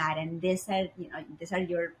looking at, and these are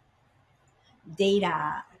your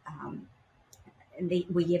data. And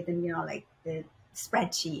we give them, like the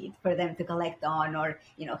spreadsheet for them to collect on, or,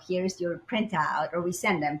 here's your printout, or we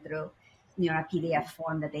send them through, a PDF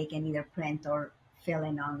form that they can either print or fill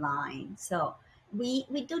in online. So we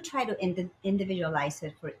do try to individualize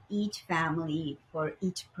it for each family, for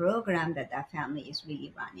each program that family is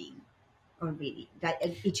really running, or really that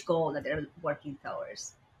each goal that they're working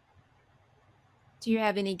towards. Do you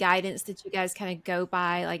have any guidance that you guys kind of go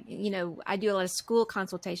by? Like, I do a lot of school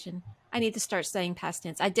consultation. I need to start saying past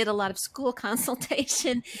tense. I did a lot of school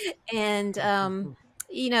consultation, and the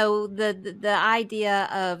idea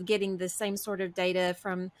of getting the same sort of data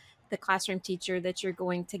from the classroom teacher that you're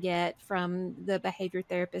going to get from the behavior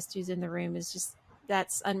therapist who's in the room is just,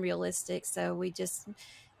 that's unrealistic. So we just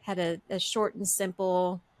had a short and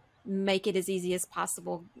simple, make it as easy as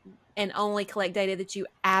possible, and only collect data that you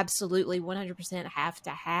absolutely 100% have to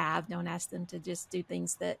have. Don't ask them to just do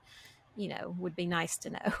things that, would be nice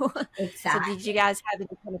to know. Exactly. So did you guys have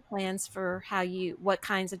any kind of plans for what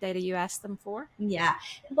kinds of data you asked them for? Yeah.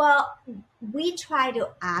 Well, we try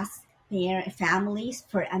to ask their families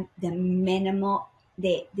for the minimal,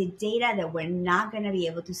 the data that we're not going to be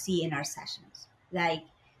able to see in our sessions, like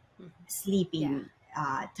sleeping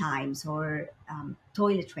times, or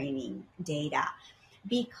toilet training data,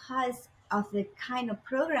 because of the kind of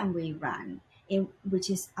program we run,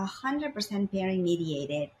 which is 100% parent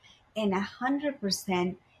mediated and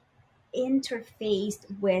 100% interfaced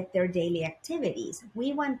with their daily activities.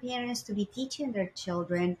 We want parents to be teaching their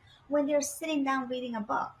children when they're sitting down reading a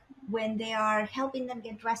book, when they are helping them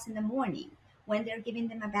get dressed in the morning, when they're giving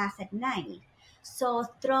them a bath at night. So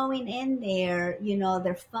throwing in there,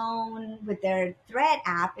 their phone with their Thread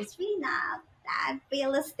app, is really not that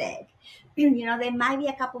realistic. There might be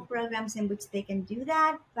a couple programs in which they can do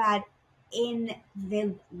that, but in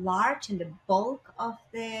the large and the bulk of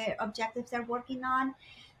the objectives they're working on,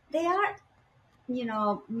 they are,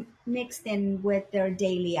 mixed in with their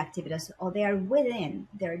daily activities, or they are within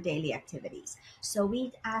their daily activities. So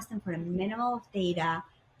we ask them for a minimum of data,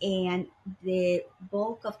 and the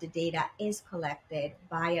bulk of the data is collected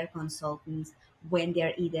by our consultants when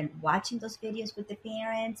they're either watching those videos with the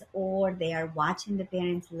parents, or they are watching the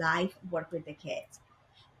parents live work with the kids.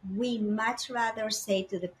 We much rather say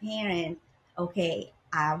to the parent, okay,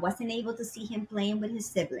 I wasn't able to see him playing with his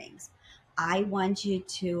siblings. I want you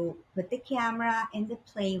to put the camera in the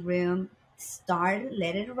playroom,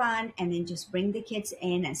 let it run, and then just bring the kids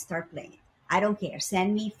in and start playing. I don't care.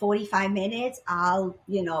 Send me 45 minutes. I'll,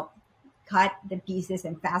 cut the pieces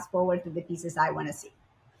and fast forward to the pieces I want to see.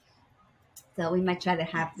 So we much rather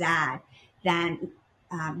have that than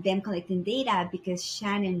them collecting data, because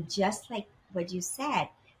Shannon, just like what you said,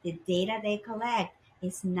 the data they collect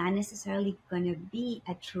is not necessarily going to be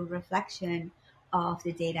a true reflection of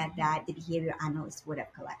the data that the behavior analyst would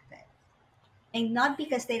have collected. And not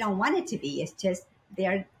because they don't want it to be, it's just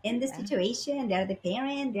they're in the situation, they're the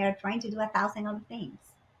parent, they're trying to do 1,000 other things.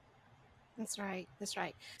 That's right. That's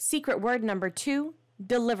right. Secret word number 2,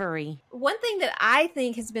 delivery. One thing that I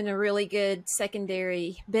think has been a really good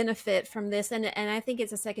secondary benefit from this, and I think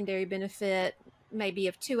it's a secondary benefit maybe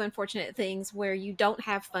of two unfortunate things where you don't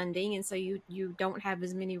have funding, and so you don't have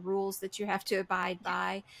as many rules that you have to abide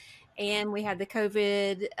by. And we had the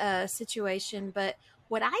COVID situation. But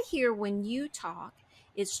what I hear when you talk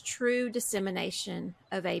is true dissemination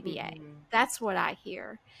of ABA. That's what I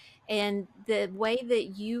hear. And the way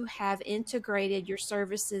that you have integrated your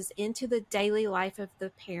services into the daily life of the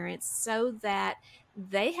parents so that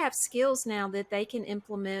they have skills now that they can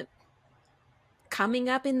implement coming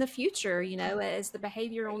up in the future, as the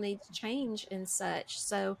behavioral needs change and such.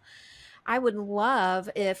 So I would love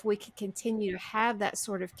if we could continue to have that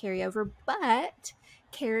sort of carryover, but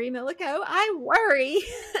Carrie Millico, I worry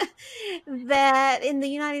that in the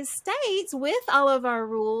United States, with all of our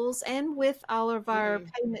rules and with all of our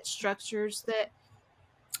payment structures, that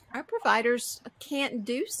our providers can't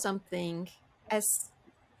do something as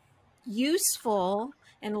useful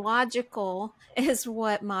and logical as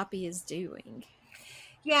what MAPI is doing.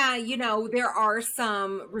 Yeah, there are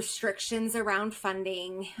some restrictions around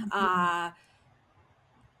funding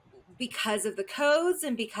because of the codes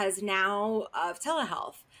and because now of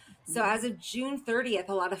telehealth. So as of June 30th,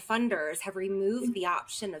 a lot of funders have removed the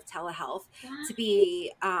option of telehealth to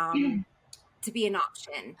be an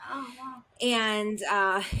option. Oh, wow. And,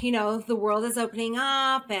 the world is opening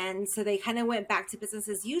up. And so they kind of went back to business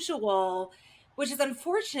as usual, which is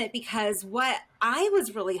unfortunate because what I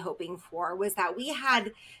was really hoping for was that we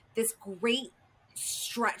had this great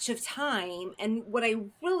stretch of time. And what I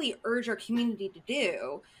really urge our community to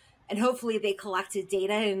do, and hopefully they collected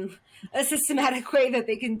data in a systematic way that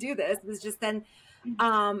they can do this, was just then,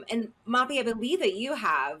 and MAPI, I believe that you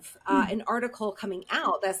have an article coming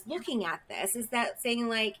out that's looking at this, is that saying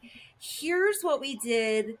like, here's what we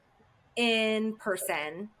did in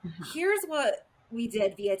person, here's what we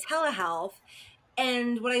did via telehealth.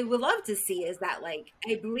 And what I would love to see is that, like,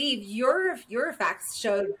 I believe your facts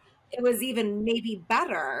showed it was even maybe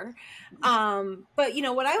better. But,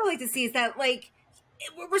 what I would like to see is that, like,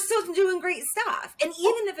 we're still doing great stuff. And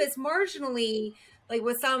even if it's marginally, like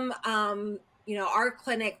with some, our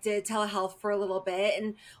clinic did telehealth for a little bit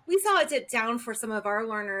and we saw it dip down for some of our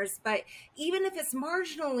learners. But even if it's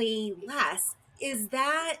marginally less, is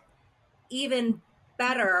that even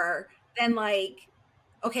better than like,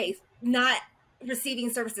 okay, not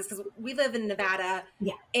receiving services? Because we live in Nevada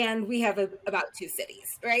and we have about 2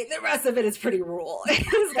 cities, right? The rest of it is pretty rural.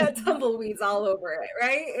 It's got tumbleweeds all over it,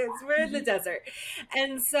 right? We're in the desert.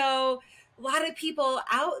 And so a lot of people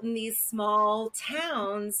out in these small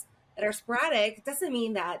towns that are sporadic doesn't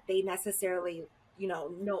mean that they necessarily,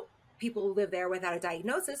 know people who live there without a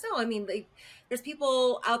diagnosis. No, I mean, like, there's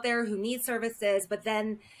people out there who need services, but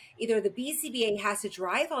then either the BCBA has to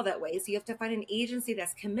drive all that way, so you have to find an agency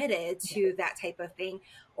that's committed to that type of thing,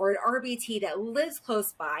 or an RBT that lives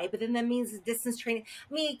close by, but then that means distance training.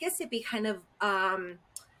 I mean, I guess it'd be kind of a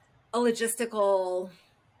logistical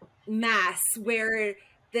mess where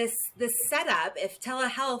this setup, if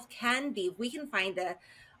telehealth can be, we can find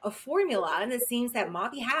a formula, and it seems that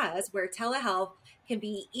MAPI has, where telehealth can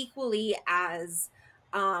be equally as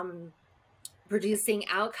producing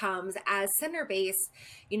outcomes as center-based,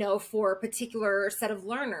 for a particular set of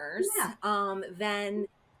learners, then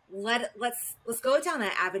let's go down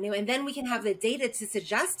that avenue, and then we can have the data to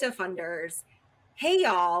suggest to funders, hey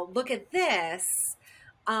y'all, look at this.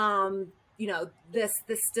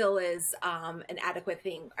 This still is an adequate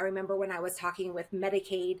thing. I remember when I was talking with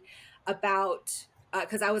Medicaid about,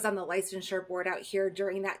 because I was on the licensure board out here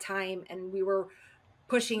during that time, and we were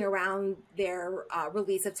pushing around their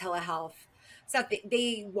release of telehealth. So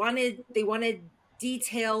they wanted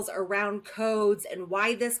details around codes and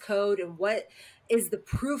why this code and what is the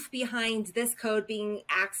proof behind this code being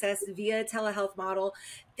accessed via telehealth model.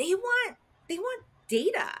 They want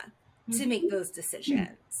data to make those decisions.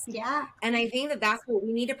 Yeah. And I think that that's what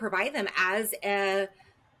we need to provide them as a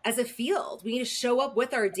field. We need to show up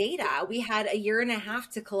with our data. We had a year and a half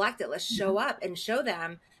to collect it. Let's show up and show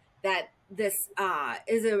them that this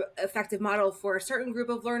is an effective model for a certain group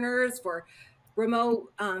of learners, for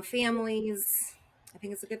remote families. I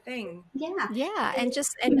think it's a good thing. Yeah.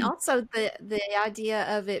 And also the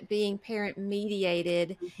idea of it being parent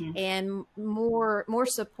mediated and more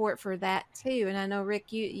support for that too. And I know,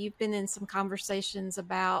 Rick, you've been in some conversations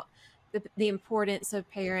about the importance of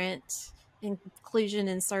parent inclusion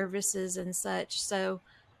in services and such. So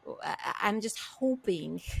I'm just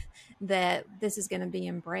hoping that this is going to be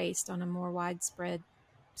embraced on a more widespread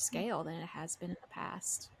scale than it has been in the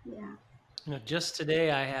past. Yeah. Just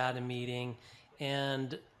today I had a meeting,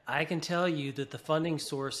 and I can tell you that the funding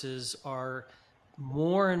sources are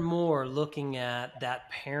more and more looking at that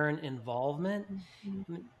parent involvement.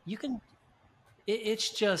 Mm-hmm. I mean, it's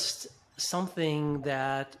just something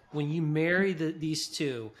that when you marry these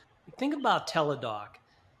two, think about Teledoc.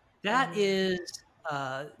 That is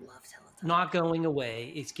uh, Love Telehealth. not going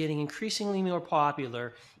away. It's getting increasingly more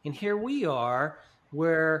popular. And here we are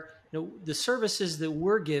where the services that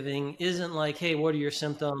we're giving isn't like, hey, what are your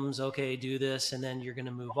symptoms? Okay, do this, and then you're going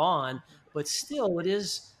to move on. But still, it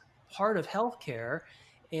is part of healthcare.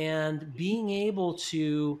 And being able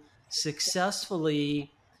to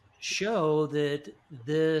successfully show that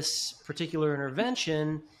this particular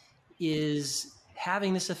intervention is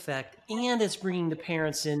having this effect and it's bringing the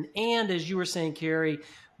parents in. And as you were saying, Carrie,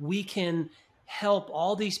 we can help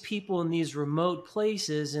all these people in these remote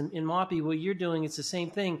places. And in Moppy, what you're doing, it's the same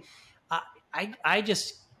thing. I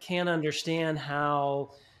just can't understand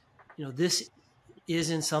how, this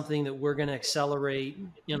isn't something that we're going to accelerate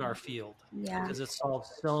in our field, Yeah. because it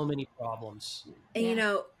solves so many problems. And,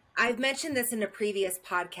 Yeah. I've mentioned this in a previous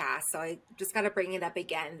podcast, so I just got to bring it up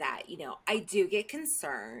again that, I do get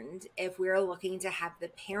concerned if we're looking to have the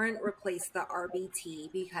parent replace the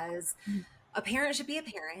RBT, because a parent should be a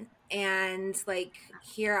parent. And like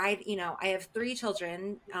here, I have 3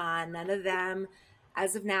 children. None of them,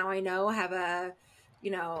 as of now, I know have a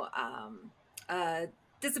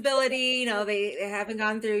disability. They haven't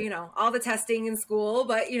gone through, all the testing in school,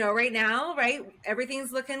 but, right now, right,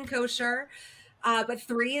 everything's looking kosher. But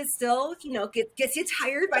 3 is still, gets you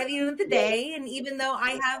tired by the end of the day. And even though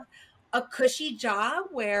I have a cushy job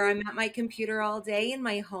where I'm at my computer all day in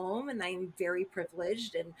my home, and I'm very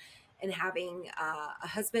privileged and having a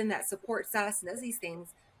husband that supports us and does these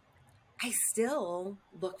things, I still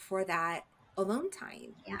look for that alone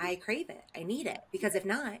time. Yeah. I crave it. I need it, because if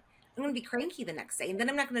not, I'm going to be cranky the next day, and then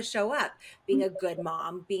I'm not going to show up being a good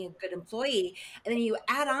mom, being a good employee. And then you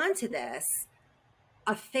add on to this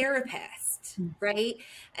a therapist, right?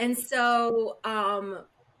 And so,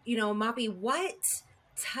 Moppy, what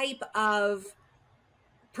type of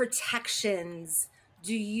protections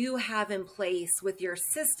do you have in place with your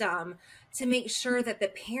system to make sure that the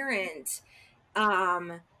parent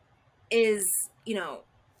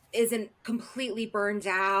isn't completely burned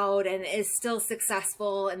out and is still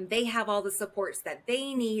successful, and they have all the supports that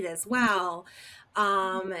they need as well,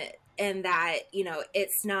 and that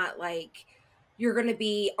it's not like you're going to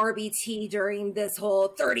be RBT during this whole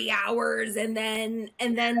 30 hours and then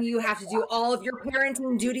you have to do all of your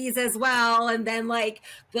parenting duties as well, and then like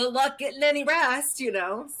good luck getting any rest,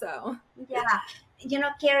 so Yeah.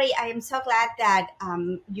 Carrie, I am so glad that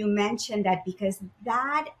you mentioned that, because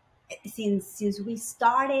that since we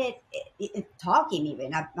started talking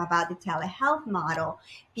even about the telehealth model,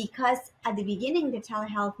 because at the beginning the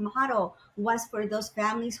telehealth model was for those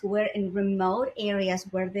families who were in remote areas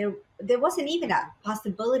where there wasn't even a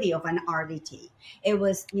possibility of an RBT. It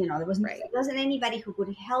was, there wasn't anybody who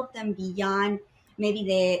could help them beyond maybe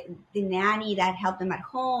the nanny that helped them at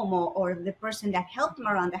home, or the person that helped them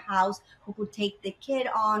around the house who could take the kid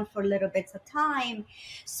on for little bits of time.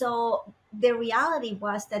 So the reality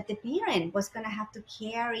was that the parent was going to have to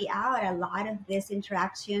carry out a lot of this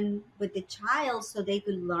interaction with the child so they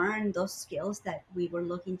could learn those skills that we were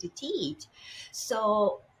looking to teach.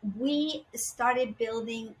 So we started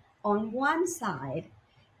building on one side,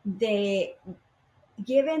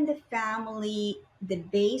 given the family the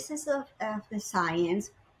basis of the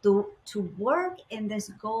science to work in these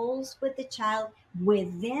goals with the child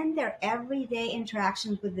within their everyday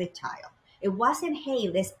interactions with the child. It wasn't, hey,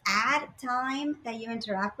 let's add time that you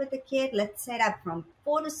interact with the kid. Let's set up from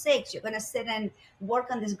 4 to 6. You're going to sit and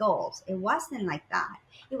work on these goals. It wasn't like that.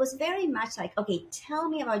 It was very much like, okay, tell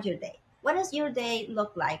me about your day. What does your day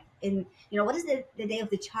look like? What does the day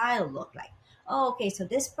of the child look like? Oh, okay, so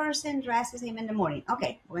this person dresses him in the morning.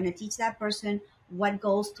 Okay, we're going to teach that person what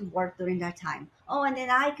goes to work during that time. Oh, and then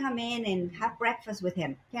I come in and have breakfast with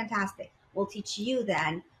him. Fantastic. We'll teach you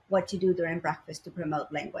then what to do during breakfast to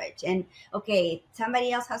promote language. And okay,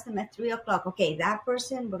 somebody else has them at 3:00. Okay, that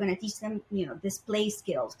person, we're going to teach them, display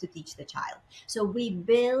skills to teach the child. So we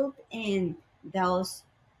build in those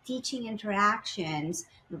teaching interactions,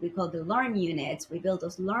 what we call the learn units. We build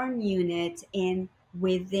those learn units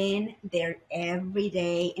within their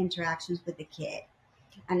everyday interactions with the kid.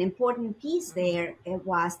 An important piece there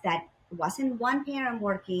was that it wasn't one parent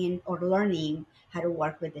working or learning how to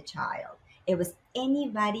work with the child. It was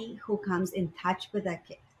anybody who comes in touch with that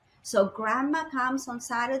kid. So grandma comes on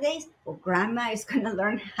Saturdays, well, grandma is going to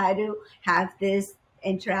learn how to have these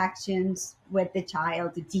interactions with the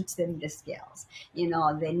child to teach them the skills. You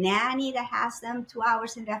know, the nanny that has them 2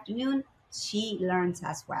 hours in the afternoon, she learns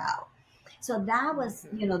as well. So that was,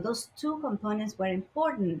 you know, those two components were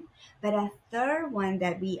important. But a third one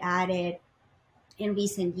that we added in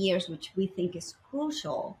recent years, which we think is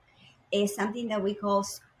crucial, is something that we call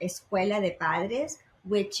Escuela de Padres,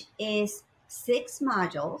 which is 6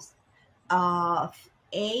 modules of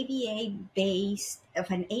an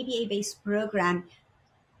ABA based program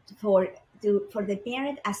for the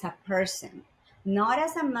parent as a person, not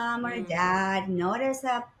as a mom or a dad, not as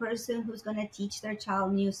a person who's going to teach their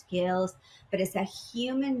child new skills, but as a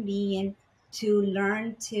human being, to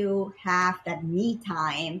learn to have that me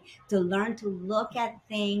time, to learn to look at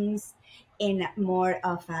things in more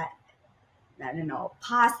of a, I don't know,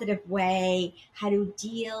 positive way, how to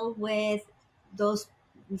deal with those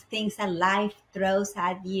things that life throws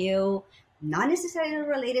at you, not necessarily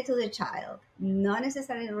related to the child, not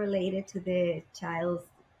necessarily related to the child's,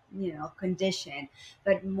 you know, condition,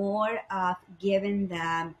 but more of giving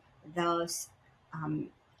them those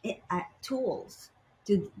tools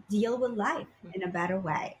to deal with life in a better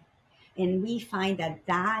way. And we find that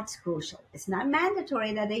that's crucial. It's not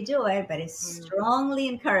mandatory that they do it, but it's strongly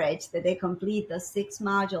encouraged that they complete those 6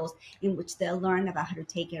 modules in which they'll learn about how to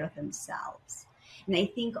take care of themselves. And I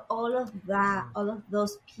think all of that, all of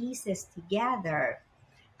those pieces together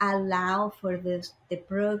allow for the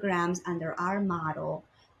programs under our model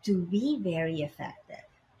to be very effective.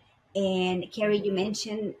 And Carrie, you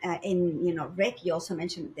mentioned, and you know, Rick, you also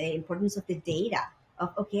mentioned the importance of the data.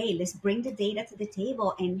 Of, okay, let's bring the data to the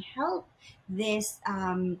table and help these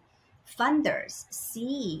funders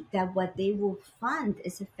see that what they will fund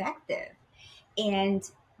is effective. And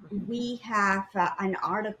we have an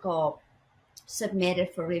article submitted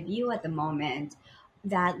for review at the moment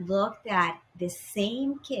that looked at the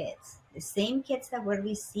same kids that were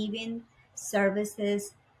receiving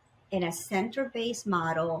services in a center-based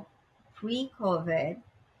model pre-COVID.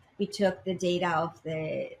 We took the data of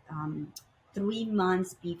the 3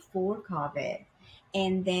 months before COVID,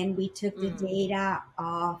 and then we took the data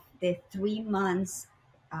of the 3 months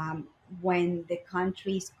when the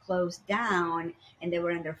countries closed down and they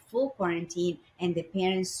were under full quarantine, and the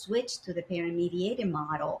parents switched to the parent-mediated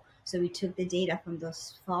model. So we took the data from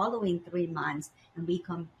those following 3 months and we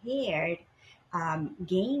compared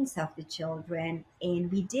gains of the children,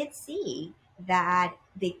 and we did see that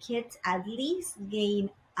the kids at least gain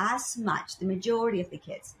as much. The majority of the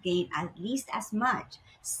kids gain at least as much.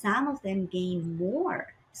 Some of them gain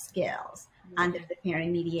more skills under the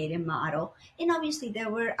parent-mediated model. And obviously there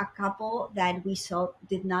were a couple that we saw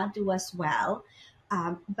did not do as well.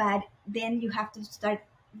 But then you have to start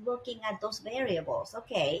looking at those variables.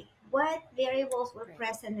 Okay, what variables were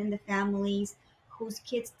present in the families whose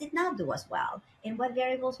kids did not do as well? And what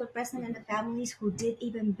variables were present in the families who did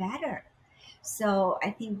even better? So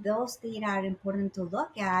I think those data are important to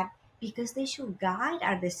look at because they should guide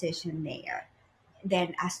our decision there.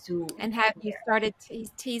 Then as to And have you started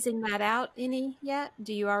teasing that out any yet?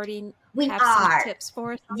 Do you already we have are some tips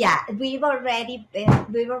for us? Yeah, we've already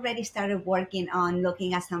started working on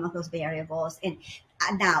looking at some of those variables. And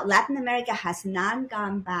now Latin America has not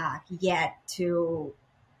gone back yet to,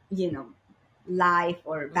 you know, life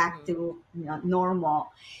or back to, you know,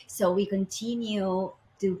 normal. So we continue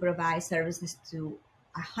to provide services to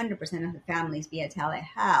 100% of the families via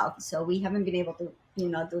telehealth. So we haven't been able to, you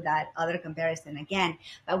know, do that other comparison again,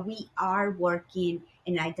 but we are working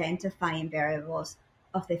in identifying variables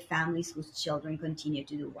of the families whose children continue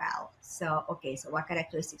to do well. So, okay, so what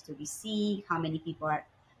characteristics do we see? How many people are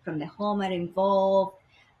from the home are involved?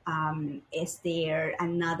 Is there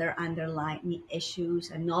another underlying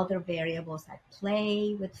issues, another variables at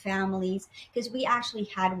play with families? Because we actually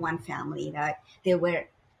had one family that there were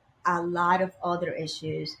a lot of other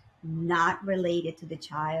issues not related to the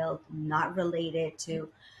child, not related to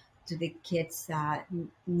the kids'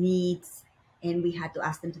 needs, and we had to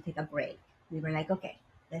ask them to take a break. We were like, okay,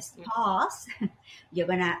 let's pause. You're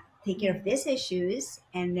gonna take care of these issues,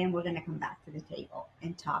 and then we're gonna come back to the table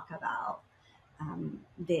and talk about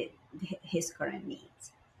his current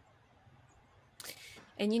needs.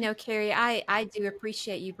 And, you know, Carrie, I do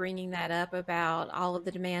appreciate you bringing that up about all of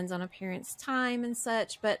the demands on a parent's time and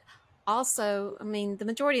such. But also, I mean, the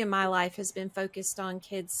majority of my life has been focused on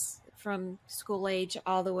kids from school age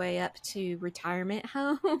all the way up to retirement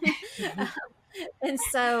home. And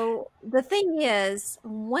so the thing is,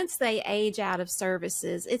 once they age out of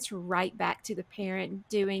services, it's right back to the parent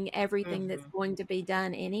doing everything that's going to be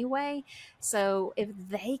done anyway. So if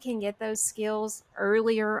they can get those skills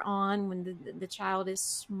earlier on when the child is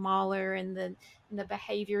smaller and the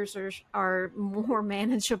behaviors are more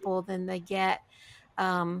manageable than they get.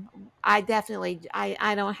 I definitely,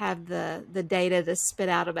 I don't have the data to spit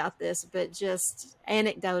out about this, but just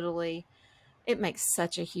anecdotally, it makes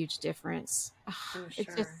such a huge difference. For It's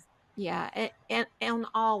sure. just, yeah, and on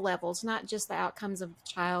all levels, not just the outcomes of the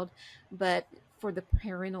child, but for the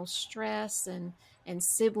parental stress and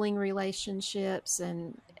sibling relationships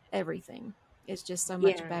and everything. It's just so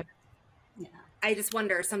much Yeah. better. Yeah. I just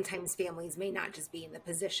wonder, sometimes families may not just be in the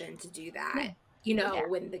position to do that. Yeah. You know, Yeah.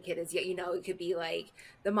 when the kid is, you know, it could be like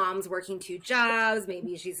the mom's working 2 jobs,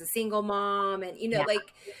 maybe she's a single mom. And, you know, Yeah.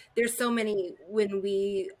 like there's so many, when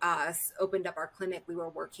we opened up our clinic, we were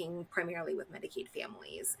working primarily with Medicaid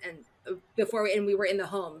families. And and we were in the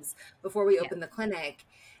homes before we opened the clinic.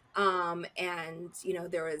 And, you know,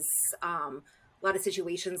 there was a lot of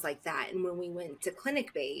situations like that. And when we went to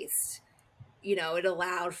clinic-based, you know, it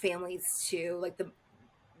allowed families to, like,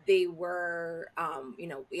 they were, you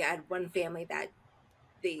know, we had one family that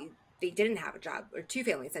they didn't have a job, or 2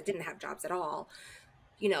 families that didn't have jobs at all.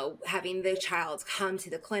 You know, having the child come to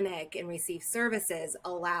the clinic and receive services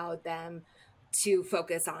allowed them to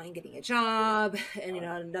focus on getting a job. And, you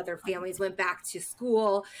know, another families went back to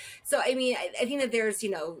school. So, I mean, I think that there's, you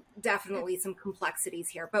know, definitely some complexities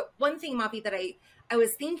here. But one thing, Moppy, that I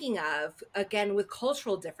was thinking of, again, with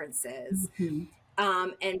cultural differences, Mhm.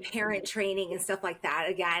 and parent training and stuff like that,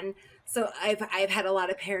 again. So I've had a lot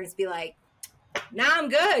of parents be like, "Nah, I'm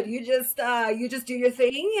good. You just do your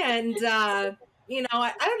thing, and you know,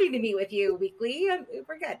 I don't need to meet with you weekly.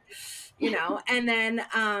 We're good." You know, and then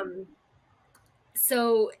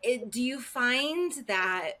so do you find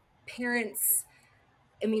that parents?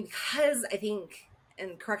 I mean, because I think,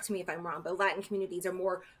 and correct me if I'm wrong, but Latin communities are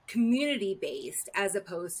more community based as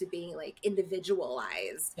opposed to being like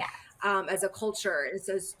individualized, Yeah. as a culture. And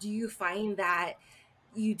so do you find that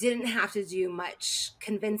you didn't have to do much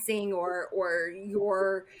convincing, or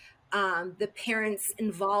your the parents'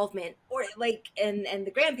 involvement, or like, and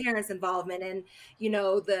the grandparents' involvement, and, you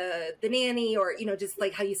know, the nanny, or, you know, just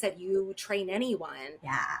like how you said you train anyone,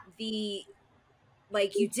 Yeah. the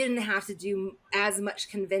like, you didn't have to do as much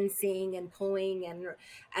convincing and pulling and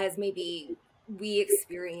as maybe we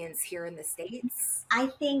experience here in the States. I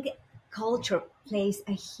think culture plays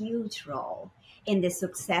a huge role in the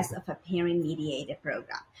success of a parent mediated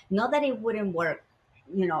program. Not that it wouldn't work,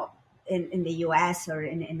 you know, in the US or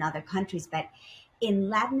in other countries, but in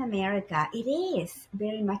Latin America, it is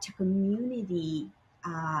very much a community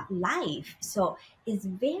life. So it's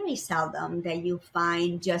very seldom that you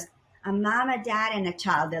find just a mom, a dad, and a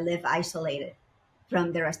child that live isolated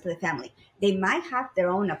from the rest of the family. They might have their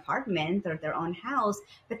own apartment or their own house,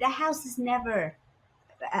 but the house is never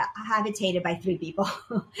habitated by 3 people.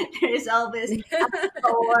 There's always a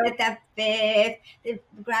fourth, a fifth. The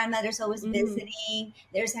grandmother's always visiting.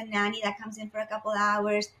 There's a nanny that comes in for a couple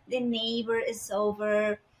hours. The neighbor is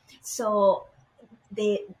over. So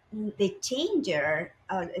the changer,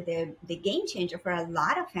 the game changer for a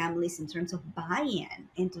lot of families in terms of buy-in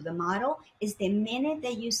into the model is the minute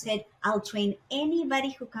that you said, "I'll train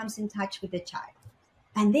anybody who comes in touch with the child,"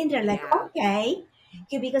 and then they're like, Yeah. "Okay."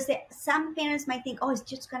 Because some parents might think, "Oh, it's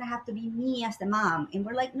just going to have to be me as the mom." And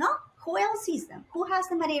we're like, "No, who else sees them? Who has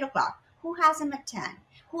them at 8 o'clock? Who has them at 10?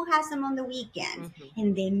 Who has them on the weekends?"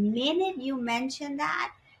 And the minute you mention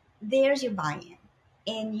that, there's your buy-in.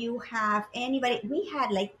 And you have anybody, we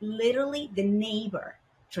had like literally the neighbor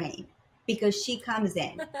trained because she comes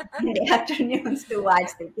in the afternoons to watch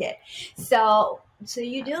the kid. So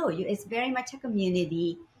you do, it's very much a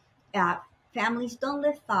community. Families don't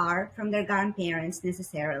live far from their grandparents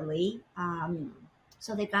necessarily.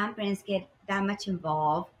 So the grandparents get that much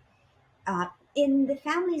involved. And the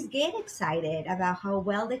families get excited about how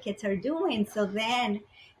well the kids are doing. So then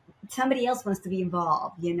somebody else wants to be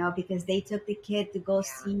involved, you know, because they took the kid to go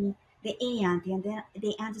see the aunt. And then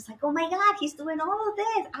the aunt is like, "Oh my God, he's doing all of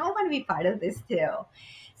this. I want to be part of this too."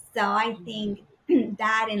 So I think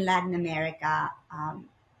that in Latin America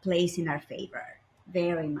plays in our favor,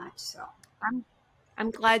 very much so. I'm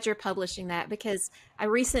glad you're publishing that because I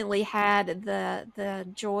recently had the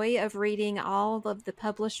joy of reading all of the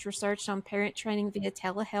published research on parent training via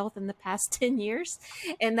telehealth in the past 10 years.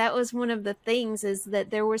 And that was one of the things, is that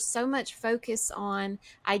there was so much focus on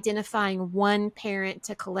identifying one parent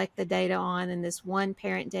to collect the data on, and this one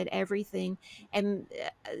parent did everything. And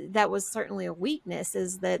that was certainly a weakness,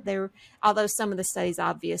 is that although some of the studies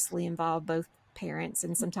obviously involve both parents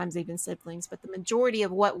and sometimes even siblings, but the majority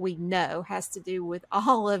of what we know has to do with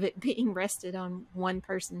all of it being rested on one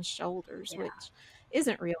person's shoulders, which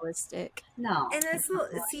isn't realistic. No. And it's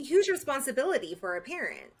a huge responsibility for a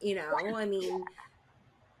parent, you know, I mean,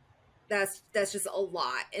 that's just a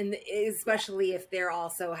lot. And especially if they're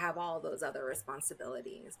also have all those other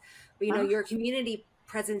responsibilities, but you know, your community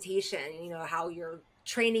presentation, you know, how you're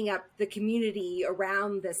training up the community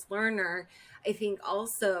around this learner, I think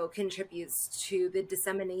also contributes to the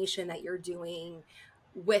dissemination that you're doing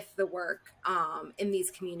with the work in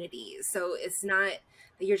these communities. So it's not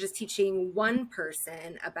that you're just teaching one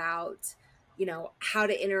person about, you know, how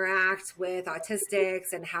to interact with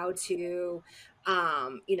autistics and how to,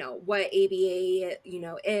 you know, what ABA, you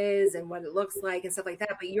know, is and what it looks like and stuff like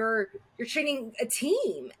that. But you're training a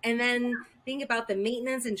team, and then think about the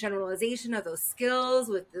maintenance and generalization of those skills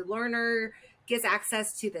with the learner gets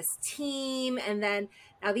access to this team. And then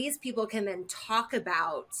now these people can then talk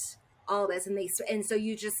about all this, and so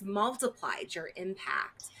you just multiplied your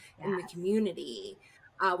impact in the community,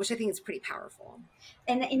 which I think is pretty powerful.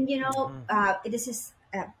 And you know, this is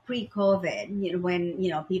pre-COVID, you know, when,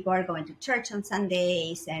 you know, people are going to church on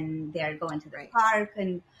Sundays and they're going to the park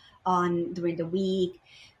and during the week.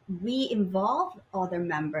 We involve other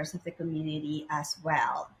members of the community as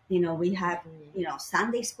well. You know, we have, you know,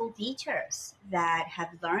 Sunday school teachers that have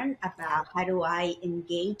learned about how do I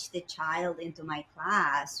engage the child into my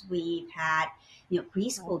class. We've had, you know,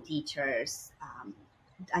 preschool teachers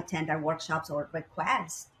attend our workshops or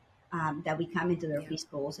request that we come into their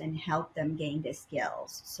preschools and help them gain the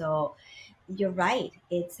skills. So you're right.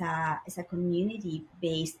 It's a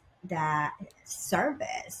community-based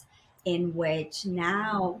service in which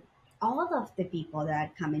now all of the people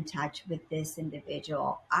that come in touch with this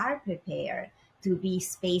individual are prepared to be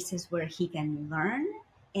spaces where he can learn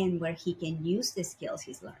and where he can use the skills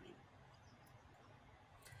he's learning.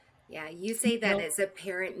 Yeah, you say that it's a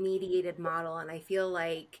parent-mediated model, and I feel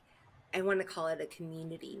like I want to call it a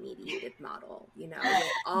community-mediated model, you know, with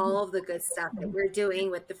all of the good stuff that we're doing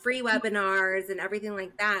with the free webinars and everything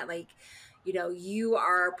like that. Like, you know, you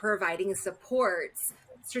are providing supports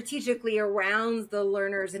strategically around the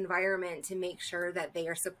learner's environment to make sure that they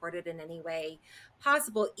are supported in any way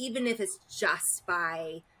possible, even if it's just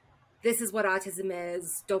by, this is what autism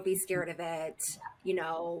is, don't be scared of it, you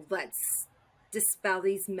know, let's dispel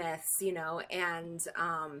these myths, you know, and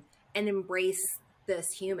embrace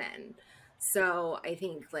this human. So I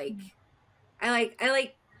think like, I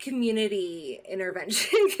like community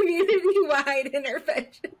intervention, community-wide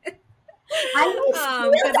intervention.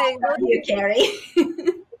 I love you, Carrie.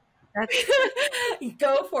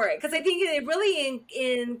 Go for it, because I think it really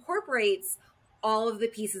incorporates all of the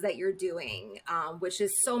pieces that you're doing, which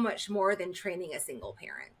is so much more than training a single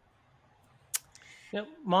parent. Yeah,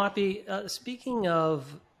 Moppy, speaking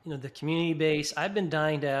of, you know, the community base, I've been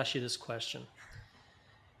dying to ask you this question.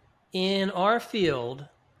 In our field,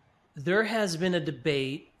 there has been a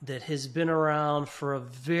debate that has been around for a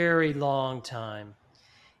very long time.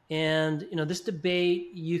 And, you know, this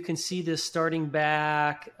debate, you can see this starting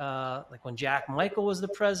back, like when Jack Michael was the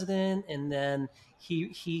president. And then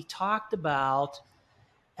he talked about,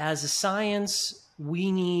 as a science,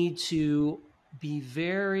 we need to be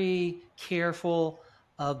very careful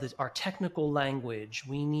of our technical language.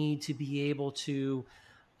 We need to be able to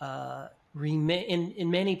remain,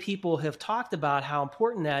 and many people have talked about how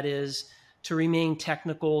important that is, to remain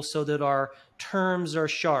technical so that our terms are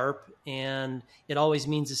sharp and it always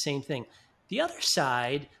means the same thing. The other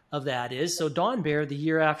side of that is, so Don Baer, the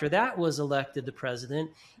year after that, was elected the president,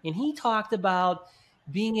 and he talked about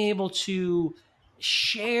being able to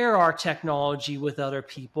share our technology with other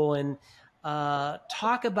people and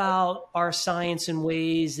talk about our science in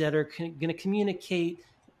ways that are going to communicate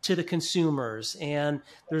to the consumers. And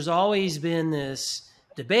there's always been this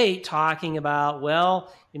debate talking about,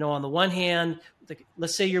 well, you know, on the one hand,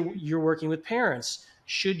 let's say you're working with parents.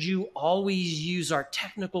 Should you always use our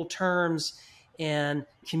technical terms and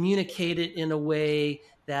communicate it in a way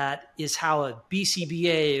that is how a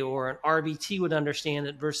BCBA or an RBT would understand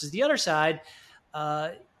it, versus the other side,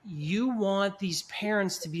 you want these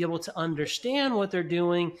parents to be able to understand what they're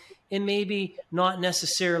doing and maybe not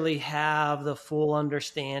necessarily have the full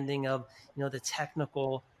understanding of, you know, the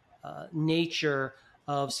technical nature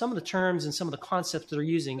of some of the terms and some of the concepts that they're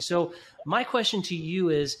using. So my question to you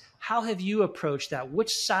is, how have you approached that? Which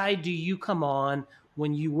side do you come on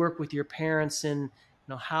when you work with your parents, and, you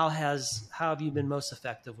know, how have you been most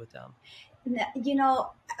effective with them? You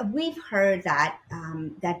know, we've heard that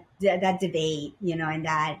that debate, you know, and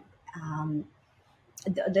that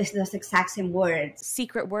those exact same words.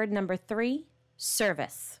 Secret word number 3,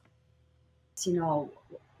 service.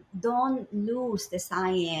 don't lose the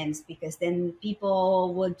science, because then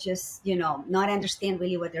people will just, not understand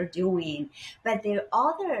really what they're doing. But the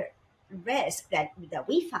other risk that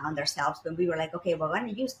we found ourselves when we were like, okay, we're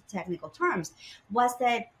going to use the technical terms, was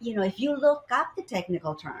that, if you look up the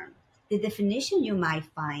technical term, the definition you might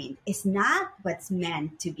find is not what's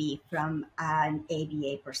meant to be from an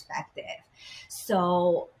ABA perspective.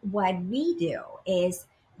 So what we do is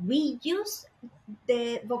we use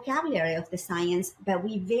the vocabulary of the science, but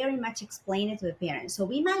we very much explain it to the parents. So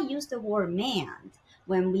we might use the word "man"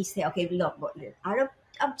 when we say, okay, look, our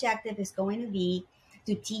objective is going to be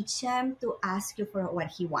to teach him to ask you for what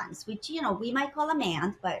he wants, which, we might call a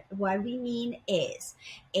man, but what we mean is,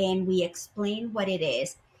 and we explain what it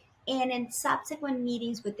is. And in subsequent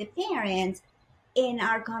meetings with the parents, in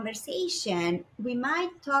our conversation, we might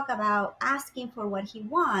talk about asking for what he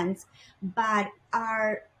wants, but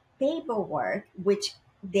our paperwork, which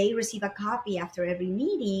they receive a copy after every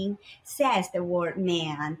meeting, says the word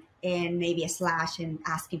 "man" and maybe a slash and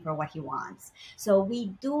asking for what he wants. So we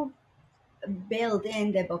do build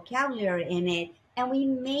in the vocabulary in it, and we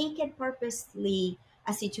make it purposely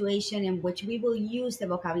a situation in which we will use the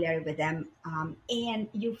vocabulary with them. And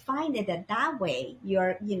you find it that way,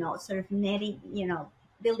 you're, sort of netting,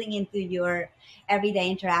 building into your everyday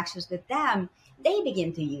interactions with them, they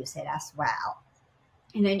begin to use it as well.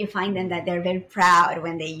 And then you find them that they're very proud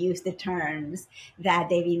when they use the terms that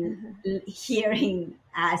they've been hearing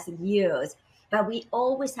us use. But we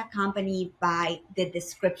always accompany by the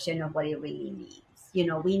description of what it really means.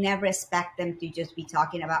 We never expect them to just be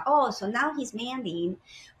talking about, oh, so now he's manding.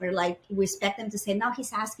 We expect them to say, now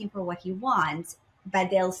he's asking for what he wants, but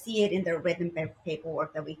they'll see it in their written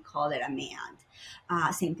paperwork that we call it a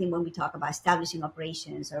 "man." Same thing when we talk about establishing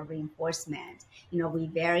operations or reinforcement. We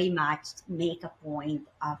very much make a point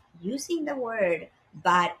of using the word,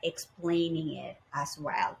 but explaining it as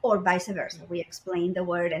well, or vice versa. We explain the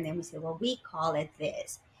word and then we say, well, we call it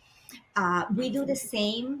this. We do the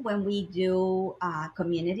same when we do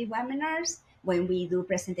community webinars, when we do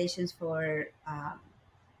presentations for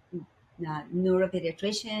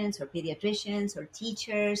neuropediatricians or pediatricians or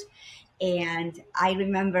teachers. And I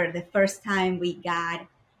remember the first time we got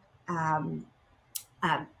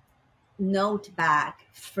a note back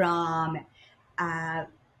from a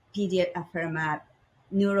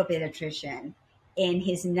neuropediatrician, and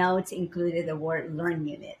his notes included the word "learn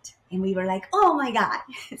unit." And we were like, oh my God,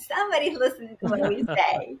 somebody's listening to what we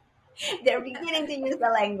say. They're beginning to use the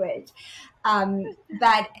language.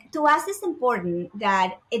 But to us, it's important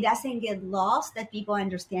that it doesn't get lost, that people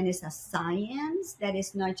understand it's a science, that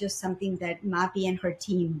it's not just something that Mapi and her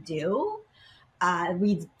team do.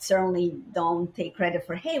 We certainly don't take credit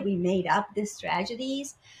for, hey, we made up these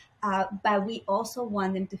strategies. But we also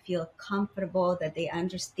want them to feel comfortable, that they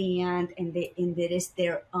understand, and that it is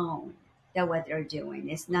their own, that what they're doing.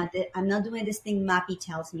 It's not that I'm not doing this thing Mapi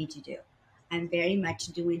tells me to do. I'm very much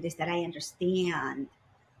doing this, that I understand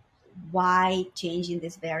why changing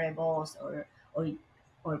these variables or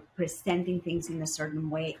presenting things in a certain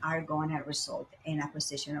way are going to result in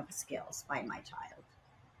acquisition of skills by my child.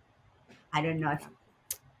 I don't know if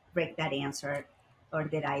Rick that answered, or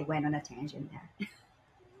did I went on a tangent there?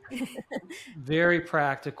 Very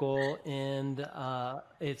practical, and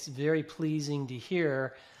it's very pleasing to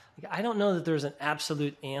hear. I don't know that there's an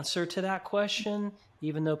absolute answer to that question,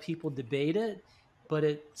 even though people debate it, but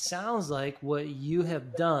it sounds like what you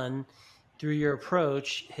have done through your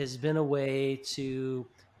approach has been a way to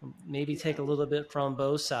maybe take a little bit from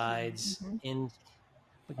both sides. And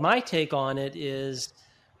my take on it is,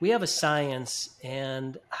 we have a science,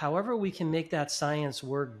 and however we can make that science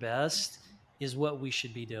work best is what we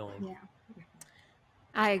should be doing. Yeah,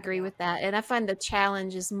 I agree with that. And I find the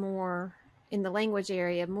challenge is more in the language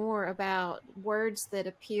area, more about words that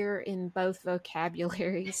appear in both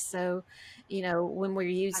vocabularies. So, when we're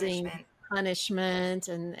using punishment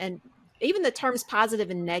and even the terms positive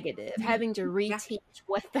and negative, having to reteach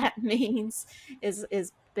what that means is a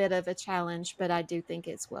bit of a challenge, but I do think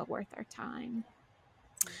it's well worth our time.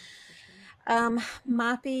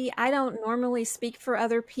 Mapi, I don't normally speak for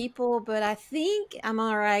other people, but I think I'm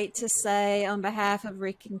all right to say on behalf of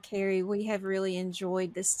Rick and Carrie, we have really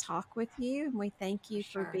enjoyed this talk with you, and we thank you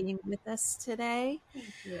for being with us today.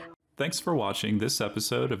 Thank you. Thanks for watching this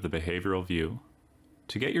episode of The Behavioral View.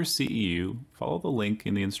 To get your CEU, follow the link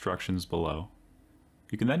in the instructions below.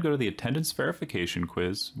 You can then go to the attendance verification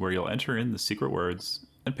quiz, where you'll enter in the secret words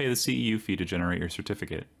and pay the CEU fee to generate your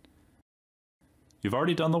certificate. You've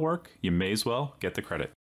already done the work, you may as well get the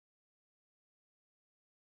credit.